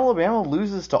 If Alabama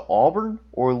loses to Auburn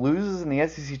or loses in the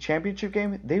SEC championship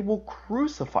game, they will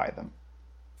crucify them.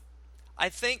 I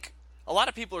think a lot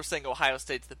of people are saying Ohio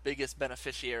State's the biggest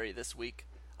beneficiary this week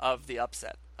of the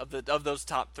upset, of those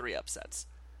top 3 upsets.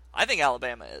 I think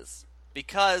Alabama is,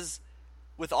 because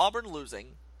with Auburn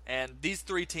losing and these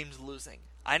 3 teams losing,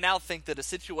 I now think that a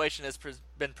situation has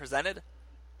been presented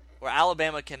where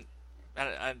Alabama can,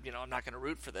 I'm not going to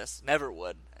root for this, never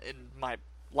would in my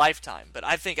lifetime, but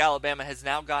I think Alabama has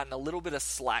now gotten a little bit of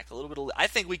slack, I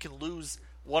think we can lose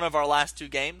one of our last 2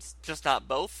 games, just not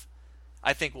both.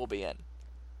 I think we'll be in.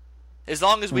 As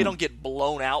long as we don't get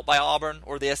blown out by Auburn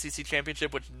or the SEC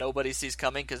championship, which nobody sees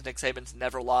coming because Nick Saban's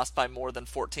never lost by more than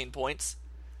 14 points.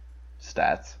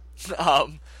 Stats.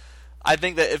 I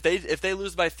think that if they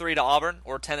lose by 3 to Auburn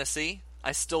or Tennessee,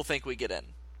 I still think we get in.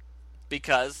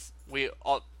 Because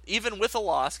even with a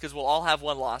loss, because we'll all have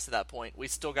one loss at that point, we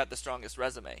still got the strongest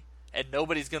resume. And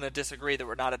nobody's going to disagree that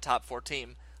we're not a top 4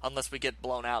 team unless we get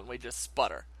blown out and we just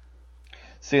sputter.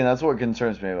 See, and that's what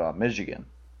concerns me about Michigan.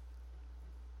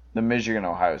 The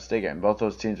Michigan-Ohio State game. Both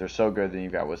those teams are so good that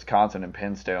you've got Wisconsin and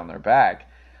Penn State on their back.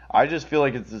 I just feel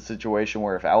like it's a situation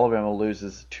where if Alabama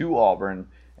loses to Auburn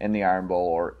in the Iron Bowl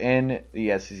or in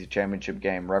the SEC championship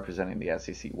game representing the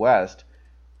SEC West,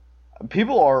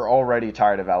 people are already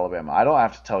tired of Alabama. I don't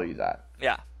have to tell you that.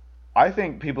 Yeah. I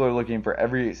think people are looking for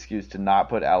every excuse to not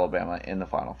put Alabama in the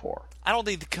Final Four. I don't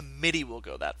think the committee will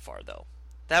go that far, though.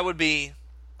 That would be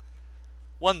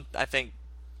one, I think,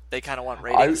 they kind of want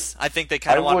ratings. I think they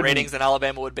kind of want ratings, and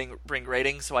Alabama would bring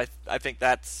ratings. So I think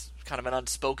that's kind of an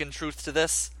unspoken truth to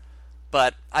this.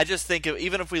 But I just think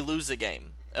even if we lose a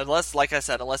game, unless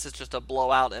it's just a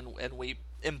blowout and we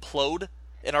implode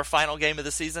in our final game of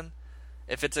the season,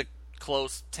 if it's a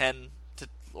close 10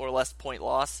 or less point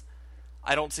loss,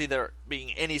 I don't see there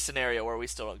being any scenario where we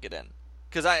still don't get in.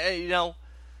 Because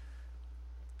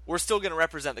we're still going to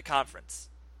represent the conference,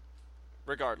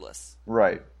 regardless.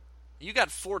 Right. You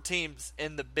got 4 teams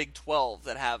in the Big 12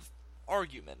 that have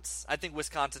arguments. I think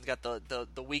Wisconsin's got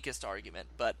the weakest argument,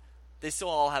 but they still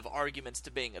all have arguments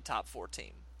to being a top 4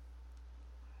 team.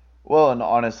 Well, and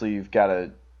honestly, you've got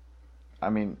to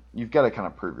kind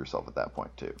of prove yourself at that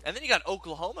point too. And then you got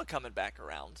Oklahoma coming back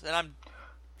around, and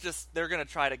they're going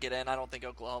to try to get in. I don't think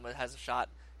Oklahoma has a shot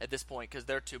at this point because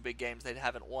they're 2 big games they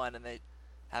haven't won and they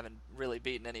haven't really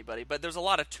beaten anybody. But there's a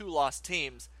lot of 2-loss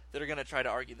teams that are going to try to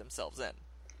argue themselves in.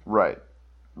 Right.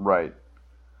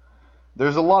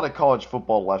 There's a lot of college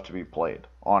football left to be played,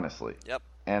 honestly. Yep.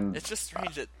 And it's just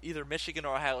strange that either Michigan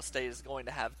or Ohio State is going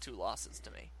to have 2 losses to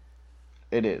me.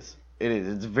 It is.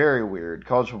 It's very weird.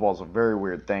 College football is a very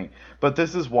weird thing. But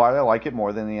this is why I like it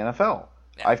more than the NFL.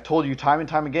 Yeah. I've told you time and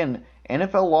time again,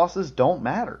 NFL losses don't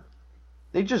matter.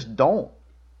 They just don't.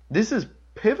 This is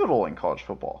pivotal in college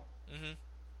football. Mm-hmm.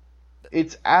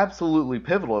 It's absolutely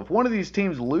pivotal. If one of these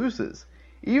teams loses,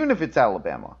 even if it's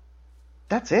Alabama,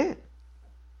 that's it.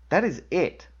 That is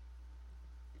it.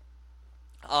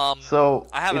 So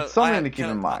it's something to keep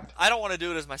in mind. I don't want to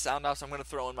do it as my sound off, so I'm going to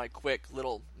throw in my quick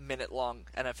little minute-long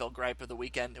NFL gripe of the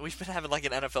weekend. We've been having like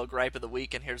an NFL gripe of the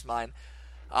week, and here's mine.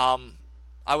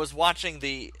 I was watching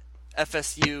the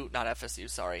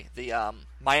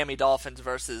Miami Dolphins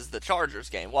versus the Chargers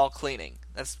game while cleaning.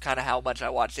 That's kind of how much I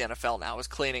watch the NFL now. I was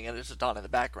cleaning, and it's just on in the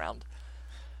background.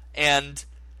 And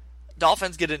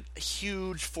Dolphins get a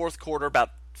huge fourth quarter,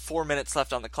 about 4 minutes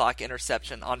left on the clock,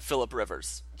 interception on Phillip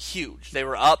Rivers. Huge. They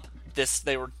were up.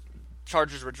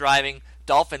 Chargers were driving.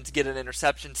 Dolphins get an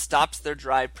interception, stops their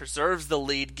drive, preserves the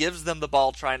lead, gives them the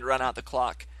ball trying to run out the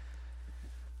clock.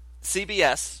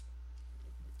 CBS,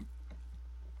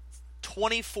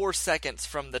 24 seconds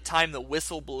from the time the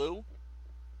whistle blew,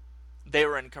 they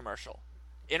were in commercial.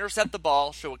 Intercept the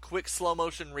ball, show a quick slow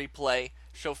motion replay,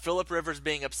 show Phillip Rivers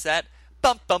being upset,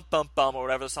 bump, bump, bump, bum, or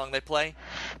whatever the song they play,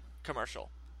 commercial.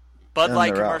 Bud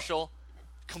Light commercial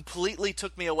completely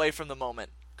took me away from the moment,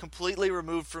 completely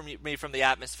removed me from the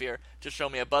atmosphere to show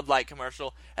me a Bud Light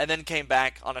commercial, and then came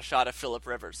back on a shot of Phillip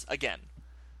Rivers again.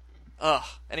 Ugh.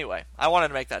 Anyway, I wanted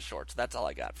to make that short, so that's all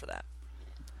I got for that.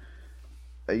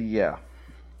 Yeah.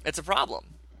 It's a problem.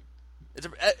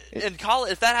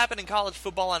 If that happened in college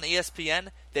football on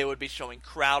ESPN, they would be showing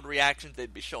crowd reactions,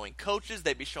 they'd be showing coaches,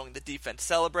 they'd be showing the defense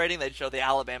celebrating, they'd show the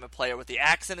Alabama player with the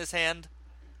axe in his hand.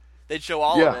 They'd show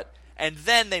all of it. And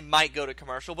then they might go to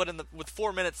commercial, but with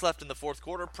 4 minutes left in the fourth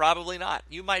quarter, probably not.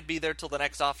 You might be there till the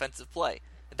next offensive play.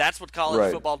 That's what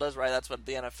college football does, right? That's what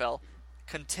the NFL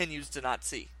continues to not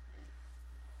see.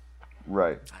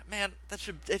 Right. Man, it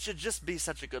should just be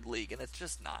such a good league, and it's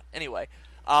just not. Anyway.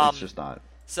 It's just not.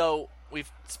 So,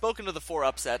 we've spoken to the 4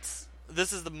 upsets.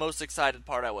 This is the most excited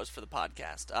part I was for the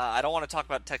podcast. I don't want to talk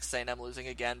about Texas A&M losing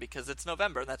again because it's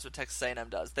November, and that's what Texas A&M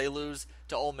does. They lose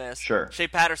to Ole Miss. Sure. Shea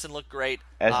Patterson looked great.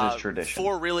 As is tradition.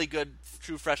 4 really good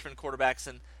true freshman quarterbacks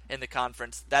in the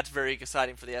conference. That's very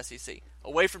exciting for the SEC.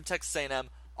 Away from Texas A&M,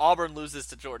 Auburn loses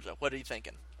to Georgia. What are you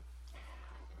thinking?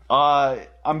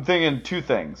 I'm thinking 2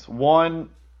 things.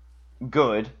 One,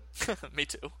 good. Me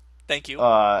too. Thank you.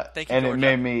 Thank you, and Georgia.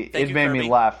 it made me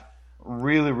laugh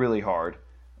really, really hard.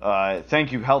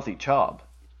 Thank you, Healthy Chubb.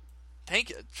 Thank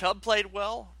you. Chubb played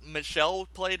well. Michelle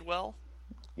played well.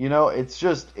 You know, it's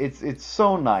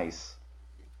so nice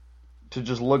to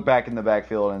just look back in the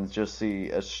backfield and just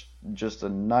see just a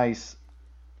nice,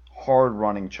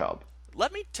 hard-running Chubb.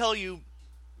 Let me tell you,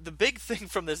 the big thing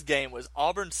from this game was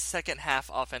Auburn's second half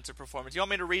offensive performance. You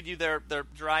want me to read you their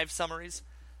drive summaries?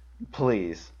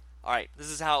 Please. All right, this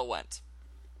is how it went.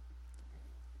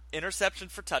 Interception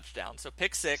for touchdown, so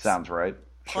pick 6. Sounds right.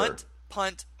 Punt, sure.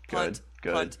 punt, punt,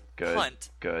 good, punt, good, punt.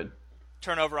 Good.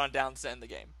 Turnover on downs to end the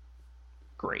game.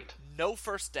 Great. No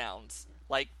first downs.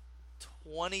 Like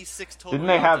 26 total Didn't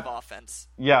they yards have, of offense.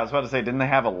 Yeah, I was about to say, didn't they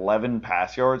have 11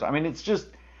 pass yards? I mean,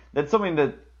 that's something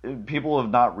that people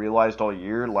have not realized all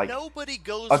year. Like nobody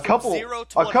goes from 0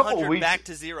 to 100 back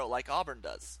to 0 like Auburn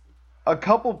does. A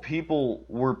couple people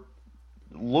were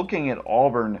looking at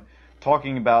Auburn,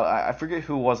 talking about, I forget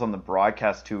who was on the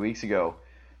broadcast 2 weeks ago.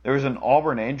 There was an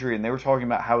Auburn injury, and they were talking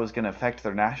about how it was going to affect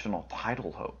their national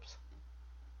title hopes.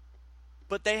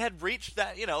 But they had reached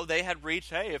that,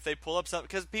 hey, if they pull up something,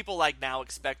 because people now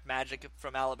expect magic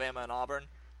from Alabama and Auburn.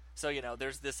 So,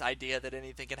 there's this idea that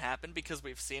anything can happen because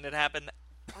we've seen it happen,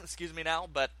 now,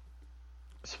 but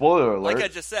spoiler alert. Like I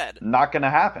just said. Not going to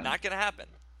happen. Not going to happen.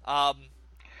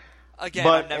 Again,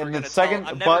 but I'm never in going the to second,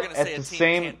 I'm never but going to at say a the team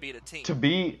same, can't beat a team.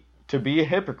 To be a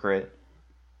hypocrite,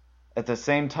 at the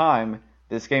same time,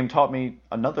 this game taught me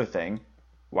another thing.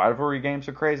 Rivalry games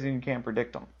are crazy and you can't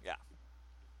predict them. Yeah.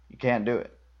 You can't do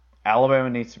it. Alabama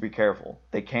needs to be careful.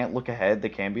 They can't look ahead. They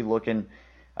can't be looking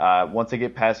once they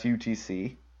get past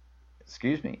UTC.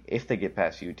 Excuse me, if they get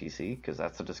past UTC, because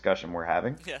that's the discussion we're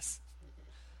having. Yes.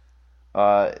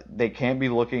 They can't be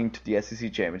looking to the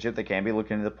SEC championship. They can't be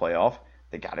looking to the playoff.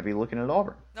 They got to be looking at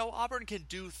Auburn. No, Auburn can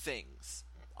do things.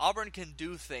 Auburn can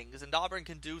do things, and Auburn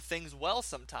can do things well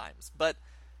sometimes. But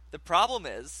the problem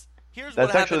is,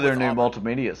 that's actually their new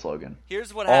multimedia slogan.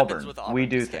 Here's what Auburn, happens with Auburn. We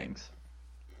do things.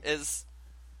 Is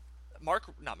Mark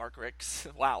Ricks?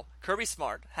 Wow, Kirby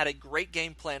Smart had a great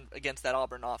game plan against that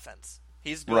Auburn offense.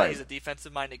 He's good. Right. He's a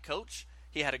defensive-minded coach.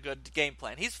 He had a good game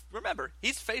plan.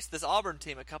 He's faced this Auburn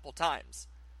team a couple times.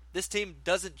 This team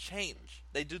doesn't change.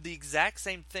 They do the exact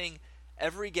same thing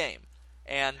every game.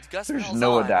 And There's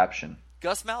no adaptation.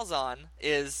 Gus Malzahn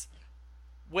is,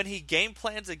 when he game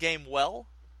plans a game well,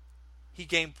 he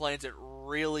game plans it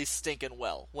really stinking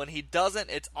well. When he doesn't,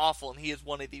 it's awful, and he is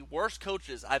one of the worst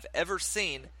coaches I've ever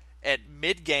seen at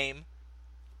mid-game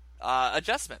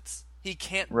adjustments. He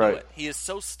can't do it. He is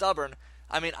so stubborn.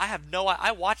 I mean,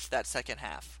 I watched that second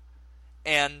half,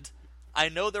 and I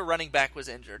know their running back was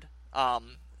injured,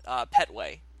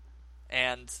 Petway,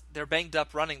 and they're banged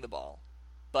up running the ball,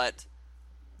 but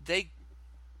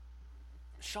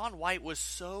Sean White was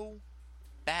so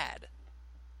bad.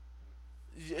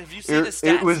 Have you seen his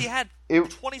stats? He had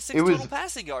 26 total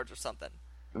passing yards or something.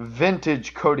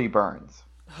 Vintage Cody Burns.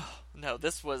 No,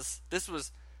 this was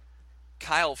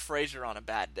Kyle Frazier on a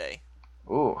bad day.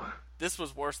 Ooh. This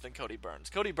was worse than Cody Burns.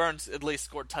 Cody Burns at least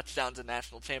scored touchdowns in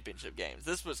national championship games.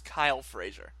 This was Kyle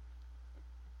Frazier.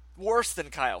 Worse than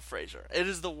Kyle Frazier. It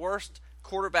is the worst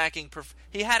quarterbacking.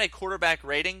 He had a quarterback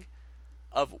rating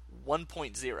of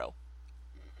 1.0.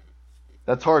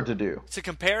 That's hard to do. To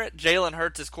compare it, Jalen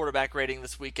Hurts' quarterback rating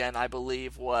this weekend, I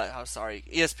believe,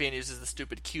 ESPN uses the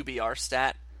stupid QBR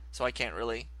stat, so I can't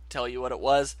really tell you what it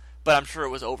was, but I'm sure it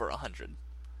was over 100.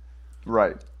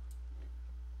 Right.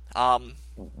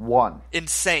 One.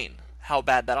 Insane how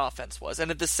bad that offense was.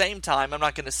 And at the same time, I'm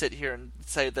not going to sit here and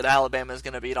say that Alabama is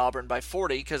going to beat Auburn by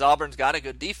 40, because Auburn's got a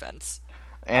good defense.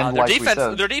 And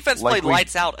their defense played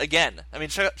lights out again. I mean,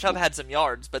 Chubb had some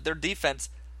yards, but their defense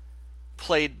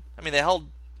played. I mean, they held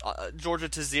Georgia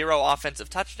to 0 offensive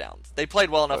touchdowns. They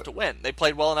played well enough to win. They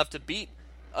played well enough to beat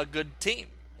a good team,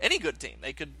 any good team.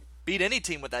 They could beat any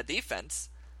team with that defense.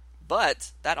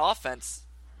 But that offense,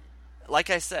 like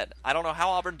I said, I don't know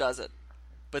how Auburn does it,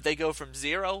 but they go from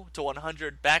 0 to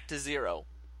 100 back to 0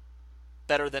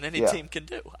 better than any team can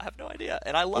do. I have no idea.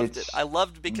 And I loved it. I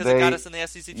loved because it got us in the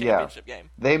SEC championship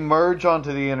game. They merge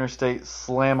onto the interstate,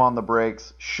 slam on the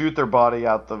brakes, shoot their body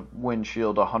out the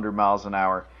windshield 100 miles an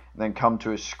hour, and then come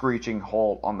to a screeching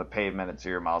halt on the pavement at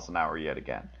 0 miles an hour yet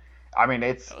again. I mean,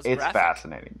 it's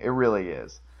fascinating. It really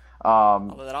is.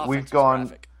 We've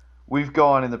gone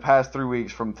in the past 3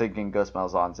 weeks from thinking Gus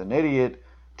Malzahn's an idiot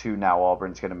to now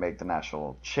Auburn's going to make the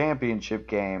national championship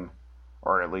game,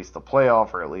 or at least the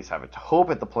playoff, or at least have a hope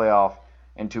at the playoff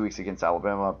in 2 weeks against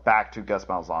Alabama. Back to Gus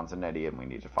Malzahn's an idiot and we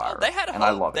need to fire him. They had a hope.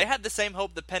 I love it. They had the same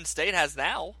hope that Penn State has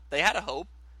now. They had a hope.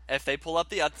 If they pull up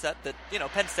the upset that,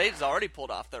 Penn State has already pulled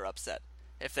off their upset.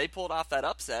 If they pulled off that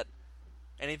upset,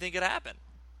 anything could happen.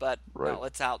 But, no,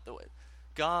 it's out the way.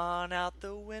 Gone out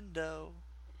the window.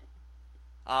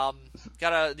 Do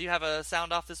you have a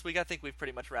sound off this week? I think we've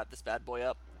pretty much wrapped this bad boy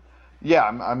up. Yeah,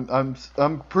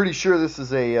 I'm pretty sure this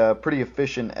is a pretty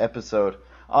efficient episode.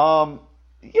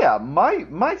 Yeah,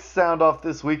 my sound off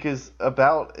this week is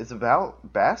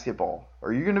about basketball.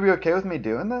 Are you going to be okay with me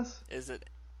doing this? Is it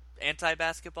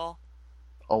anti-basketball?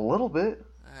 A little bit.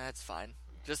 That's fine.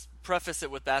 Just preface it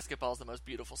with basketball is the most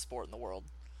beautiful sport in the world.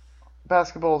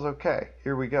 Basketball is okay.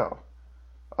 Here we go.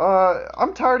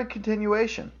 I'm tired of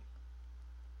continuation.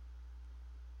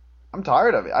 I'm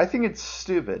tired of it. I think it's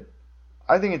stupid.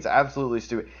 I think it's absolutely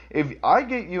stupid. If I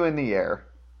get you in the air,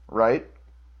 right?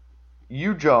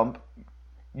 You jump,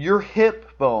 your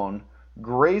hip bone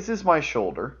grazes my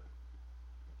shoulder.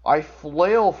 I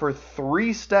flail for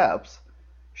 3 steps,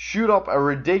 shoot up a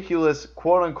ridiculous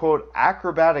quote-unquote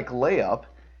acrobatic layup,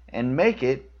 and make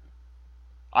it.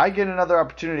 I get another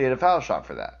opportunity at a foul shot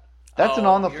for that. That's an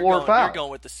on-the-floor foul. You're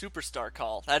going with the superstar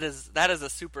call. That is a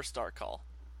superstar call.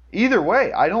 Either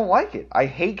way, I don't like it. I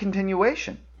hate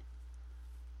continuation.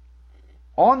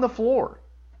 On the floor.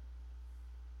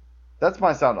 That's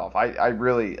my sound off.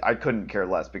 I couldn't care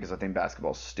less because I think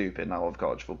basketball's stupid and I love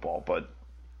college football, but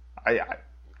I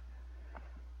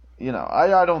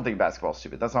don't think basketball's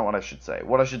stupid. That's not what I should say.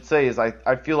 What I should say is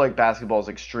I feel like basketball is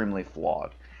extremely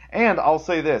flawed. And I'll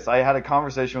say this. I had a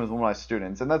conversation with one of my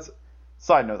students, and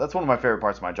side note, that's one of my favorite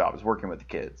parts of my job is working with the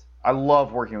kids. I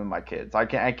love working with my kids. I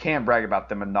can't brag about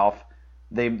them enough.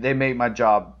 They make my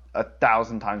job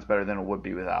 1,000 times better than it would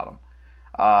be without them.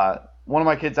 One of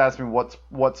my kids asked me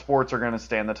what sports are going to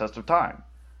stand the test of time,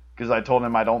 because I told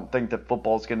him I don't think that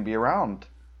football is going to be around.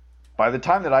 By the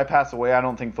time that I pass away, I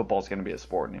don't think football is going to be a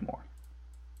sport anymore.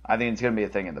 I think it's going to be a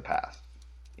thing in the past.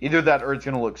 Either that or it's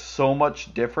going to look so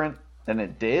much different than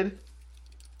it did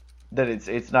that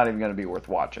it's not even going to be worth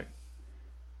watching.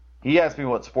 He asked me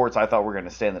what sports I thought were going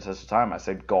to stand the test of time. I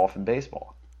said golf and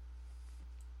baseball.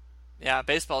 Yeah,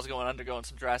 baseball's undergoing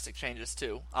some drastic changes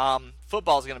too.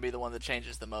 Football's going to be the one that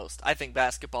changes the most. I think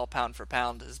basketball, pound for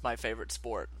pound, is my favorite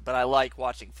sport, but I like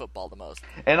watching football the most.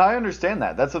 And I understand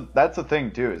that. That's a thing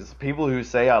too. Is people who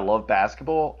say I love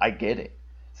basketball, I get it.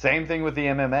 Same thing with the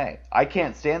MMA. I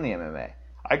can't stand the MMA.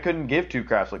 I couldn't give 2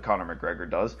 craps like Conor McGregor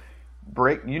does.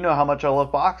 You know how much I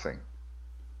love boxing.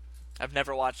 I've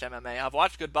never watched MMA. I've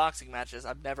watched good boxing matches.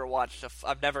 I've never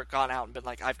gone out and been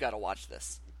like, I've got to watch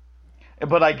this.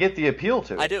 But I get the appeal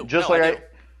to it. I do. Just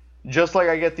like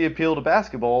I get the appeal to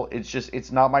basketball,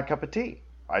 it's not my cup of tea.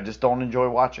 I just don't enjoy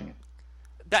watching it.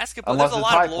 Basketball, there's a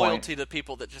lot of loyalty to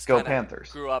people that just kind of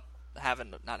grew up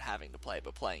not having to play,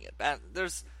 but playing it.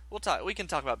 We can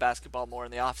talk about basketball more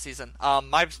in the off season.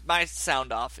 My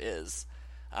sound off is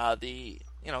I'm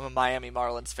a Miami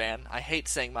Marlins fan. I hate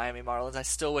saying Miami Marlins. I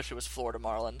still wish it was Florida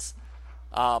Marlins.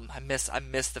 I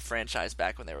miss the franchise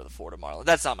back when they were the Florida Marlins.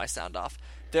 That's not my sound off.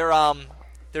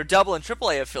 Their double and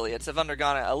AAA affiliates have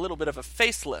undergone a little bit of a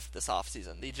facelift this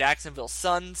offseason. The Jacksonville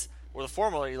Suns, or the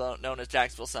formerly known as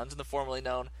Jacksonville Suns, and the formerly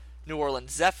known New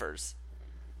Orleans Zephyrs,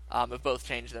 have both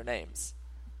changed their names.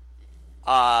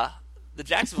 The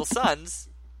Jacksonville Suns,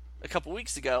 a couple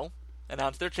weeks ago,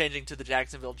 announced they're changing to the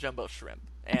Jacksonville Jumbo Shrimp,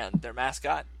 and their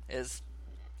mascot is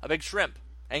a big shrimp,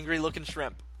 angry-looking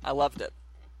shrimp. I loved it.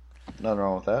 Nothing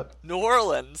wrong with that. New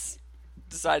Orleans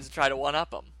decides to try to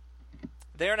one-up them.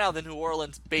 They are now the New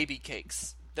Orleans Baby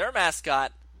Cakes. Their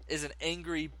mascot is an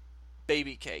angry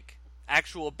baby cake,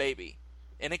 actual baby,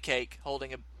 in a cake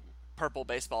holding a purple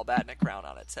baseball bat and a crown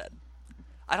on its head.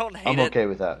 I don't hate it. I'm okay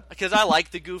with that because I like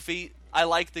the goofy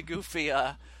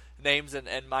names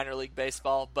in minor league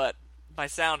baseball. But my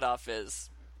sound off is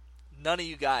none of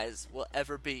you guys will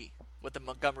ever be what the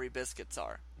Montgomery Biscuits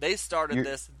are. They started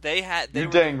this. You're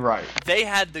dang right. They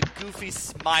had the goofy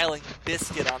smiling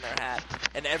biscuit on their hat,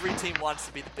 and every team wants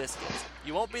to be the Biscuits.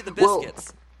 You won't be the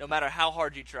Biscuits, no matter how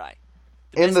hard you try.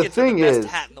 The thing are the best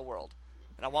hat in the world,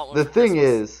 and I want one. The thing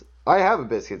is, I have a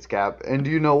Biscuits cap, and do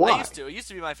you know why? I used to. It used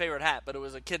to be my favorite hat, but it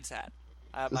was a kid's hat.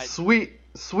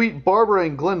 Sweet Barbara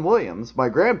and Glenn Williams, my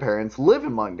grandparents, live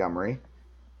in Montgomery,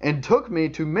 and took me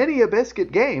to many a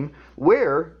Biscuit game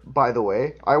where, by the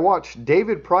way, I watched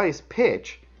David Price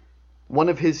pitch one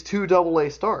of his 2 AA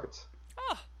starts.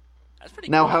 Oh, that's pretty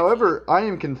now, cool, however, I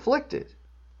am conflicted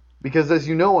because, as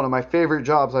you know, one of my favorite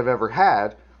jobs I've ever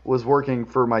had was working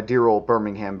for my dear old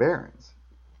Birmingham Barons,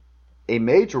 a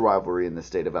major rivalry in the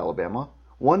state of Alabama,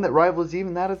 one that rivals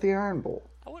even that of the Iron Bowl.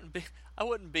 I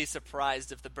wouldn't be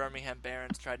surprised if the Birmingham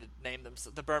Barons tried to name them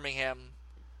the Birmingham.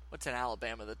 What's in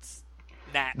Alabama? That's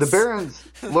Nats. The Barons,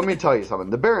 let me tell you something.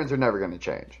 The Barons are never going to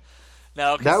change.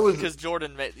 No, because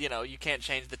Jordan, you can't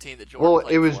change the team that Jordan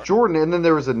played it was for. Jordan, and then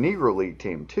there was a Negro League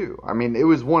team, too. I mean, it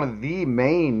was one of the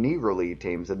main Negro League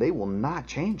teams, and they will not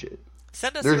change it.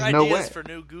 Send us your ideas for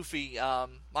new goofy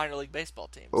minor league baseball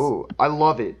teams. Oh, I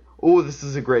love it. Oh, this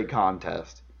is a great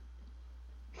contest.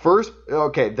 First,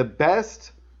 okay, the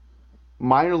best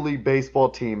minor league baseball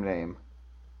team name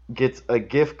gets a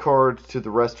gift card to the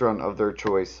restaurant of their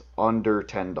choice under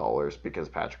 $10 because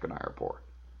Patrick and I are poor.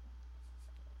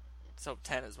 So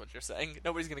 10 is what you're saying?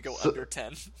 Nobody's going to go under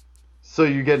 10. So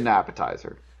you get an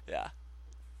appetizer. Yeah.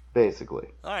 Basically.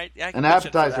 All right. Yeah, an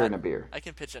appetizer and a beer. I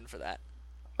can pitch in for that.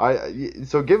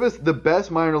 So give us the best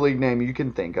minor league name you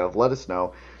can think of. Let us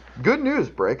know. Good news,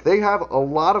 Brick. They have a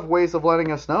lot of ways of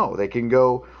letting us know. They can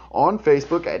go on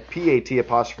Facebook at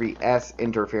PAT_S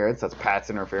Interference. That's Pat's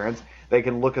Interference. They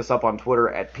can look us up on Twitter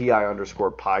at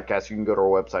PI_podcast. You can go to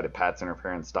our website at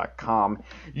patsinterference.com.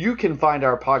 You can find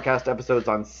our podcast episodes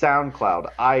on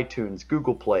SoundCloud, iTunes,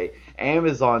 Google Play,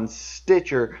 Amazon,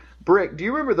 Stitcher. Brick, do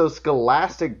you remember those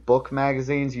Scholastic book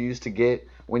magazines you used to get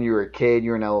when you were a kid?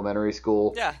 You were in elementary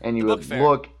school. Yeah, and you would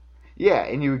look. Yeah,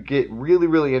 and you would get really,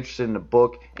 really interested in a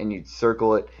book, and you'd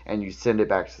circle it, and you'd send it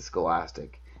back to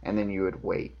Scholastic, and then you would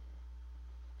wait.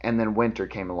 And then winter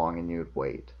came along, and you would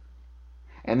wait.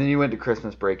 And then you went to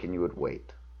Christmas break, and you would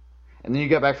wait. And then you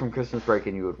got back from Christmas break,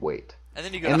 and you would wait. And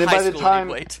then you go to high school, and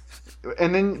you'd wait.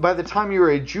 And then by the time you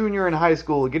were a junior in high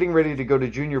school, getting ready to go to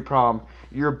junior prom,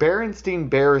 your Berenstein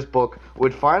Bears book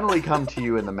would finally come to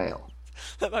you in the mail.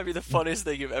 That might be the funniest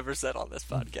thing you've ever said on this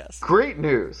podcast. Great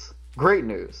news. Great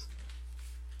news.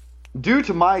 Due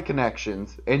to my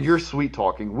connections and your sweet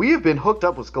talking, we have been hooked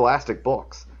up with Scholastic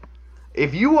books.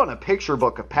 If you want a picture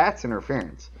book of Pat's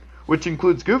Interference, which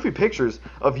includes goofy pictures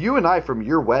of you and I from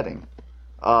your wedding,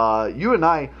 you and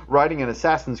I writing an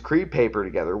Assassin's Creed paper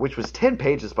together, which was 10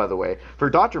 pages, by the way, for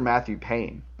Dr. Matthew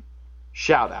Payne.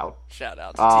 Shout out. Shout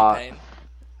out to T-Pain.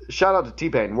 Shout out to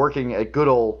T-Pain, working at good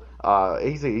old,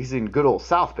 he's in good old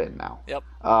South Bend now.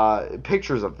 Yep.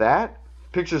 Pictures of that.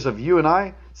 Pictures of you and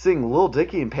I seeing Lil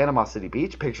Dicky in Panama City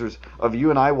Beach. Pictures of you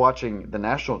and I watching the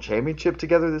national championship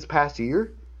together this past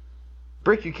year.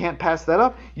 Brick, you can't pass that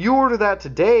up. You order that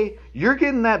today, you're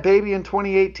getting that baby in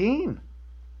 2018.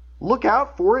 Look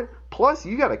out for it. Plus,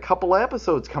 you got a couple of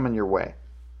episodes coming your way.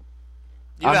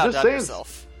 You've outdone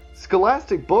yourself.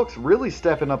 Scholastic books really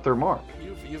stepping up their mark.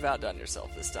 You've outdone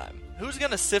yourself this time. Who's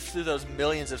going to sift through those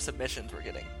millions of submissions we're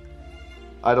getting?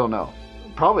 I don't know.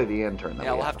 Probably the intern.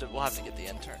 Yeah, we'll have to get the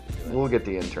intern. We'll get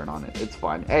the intern on it. It's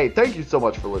fine. Hey, thank you so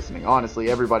much for listening. Honestly,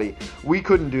 everybody, we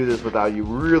couldn't do this without you.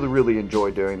 Really, really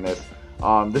enjoy doing this.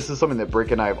 This is something that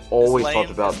Brick and I have always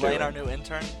talked about doing. Is Lane our new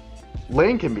intern?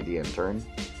 Lane can be the intern.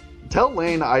 Tell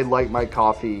Lane I like my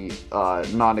coffee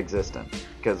non-existent,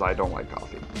 because I don't like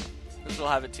coffee. We'll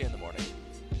have it to you in the morning.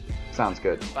 Sounds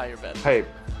good. By your bed. Hey,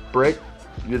 Brick,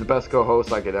 you're the best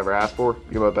co-host I could ever ask for.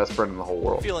 You're my best friend in the whole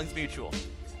world. Feelings mutual.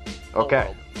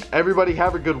 Okay. Everybody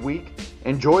have a good week.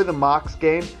 Enjoy the Mocs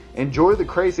game. Enjoy the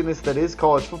craziness that is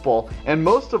college football. And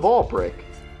most of all, Brick,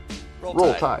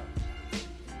 roll Tide.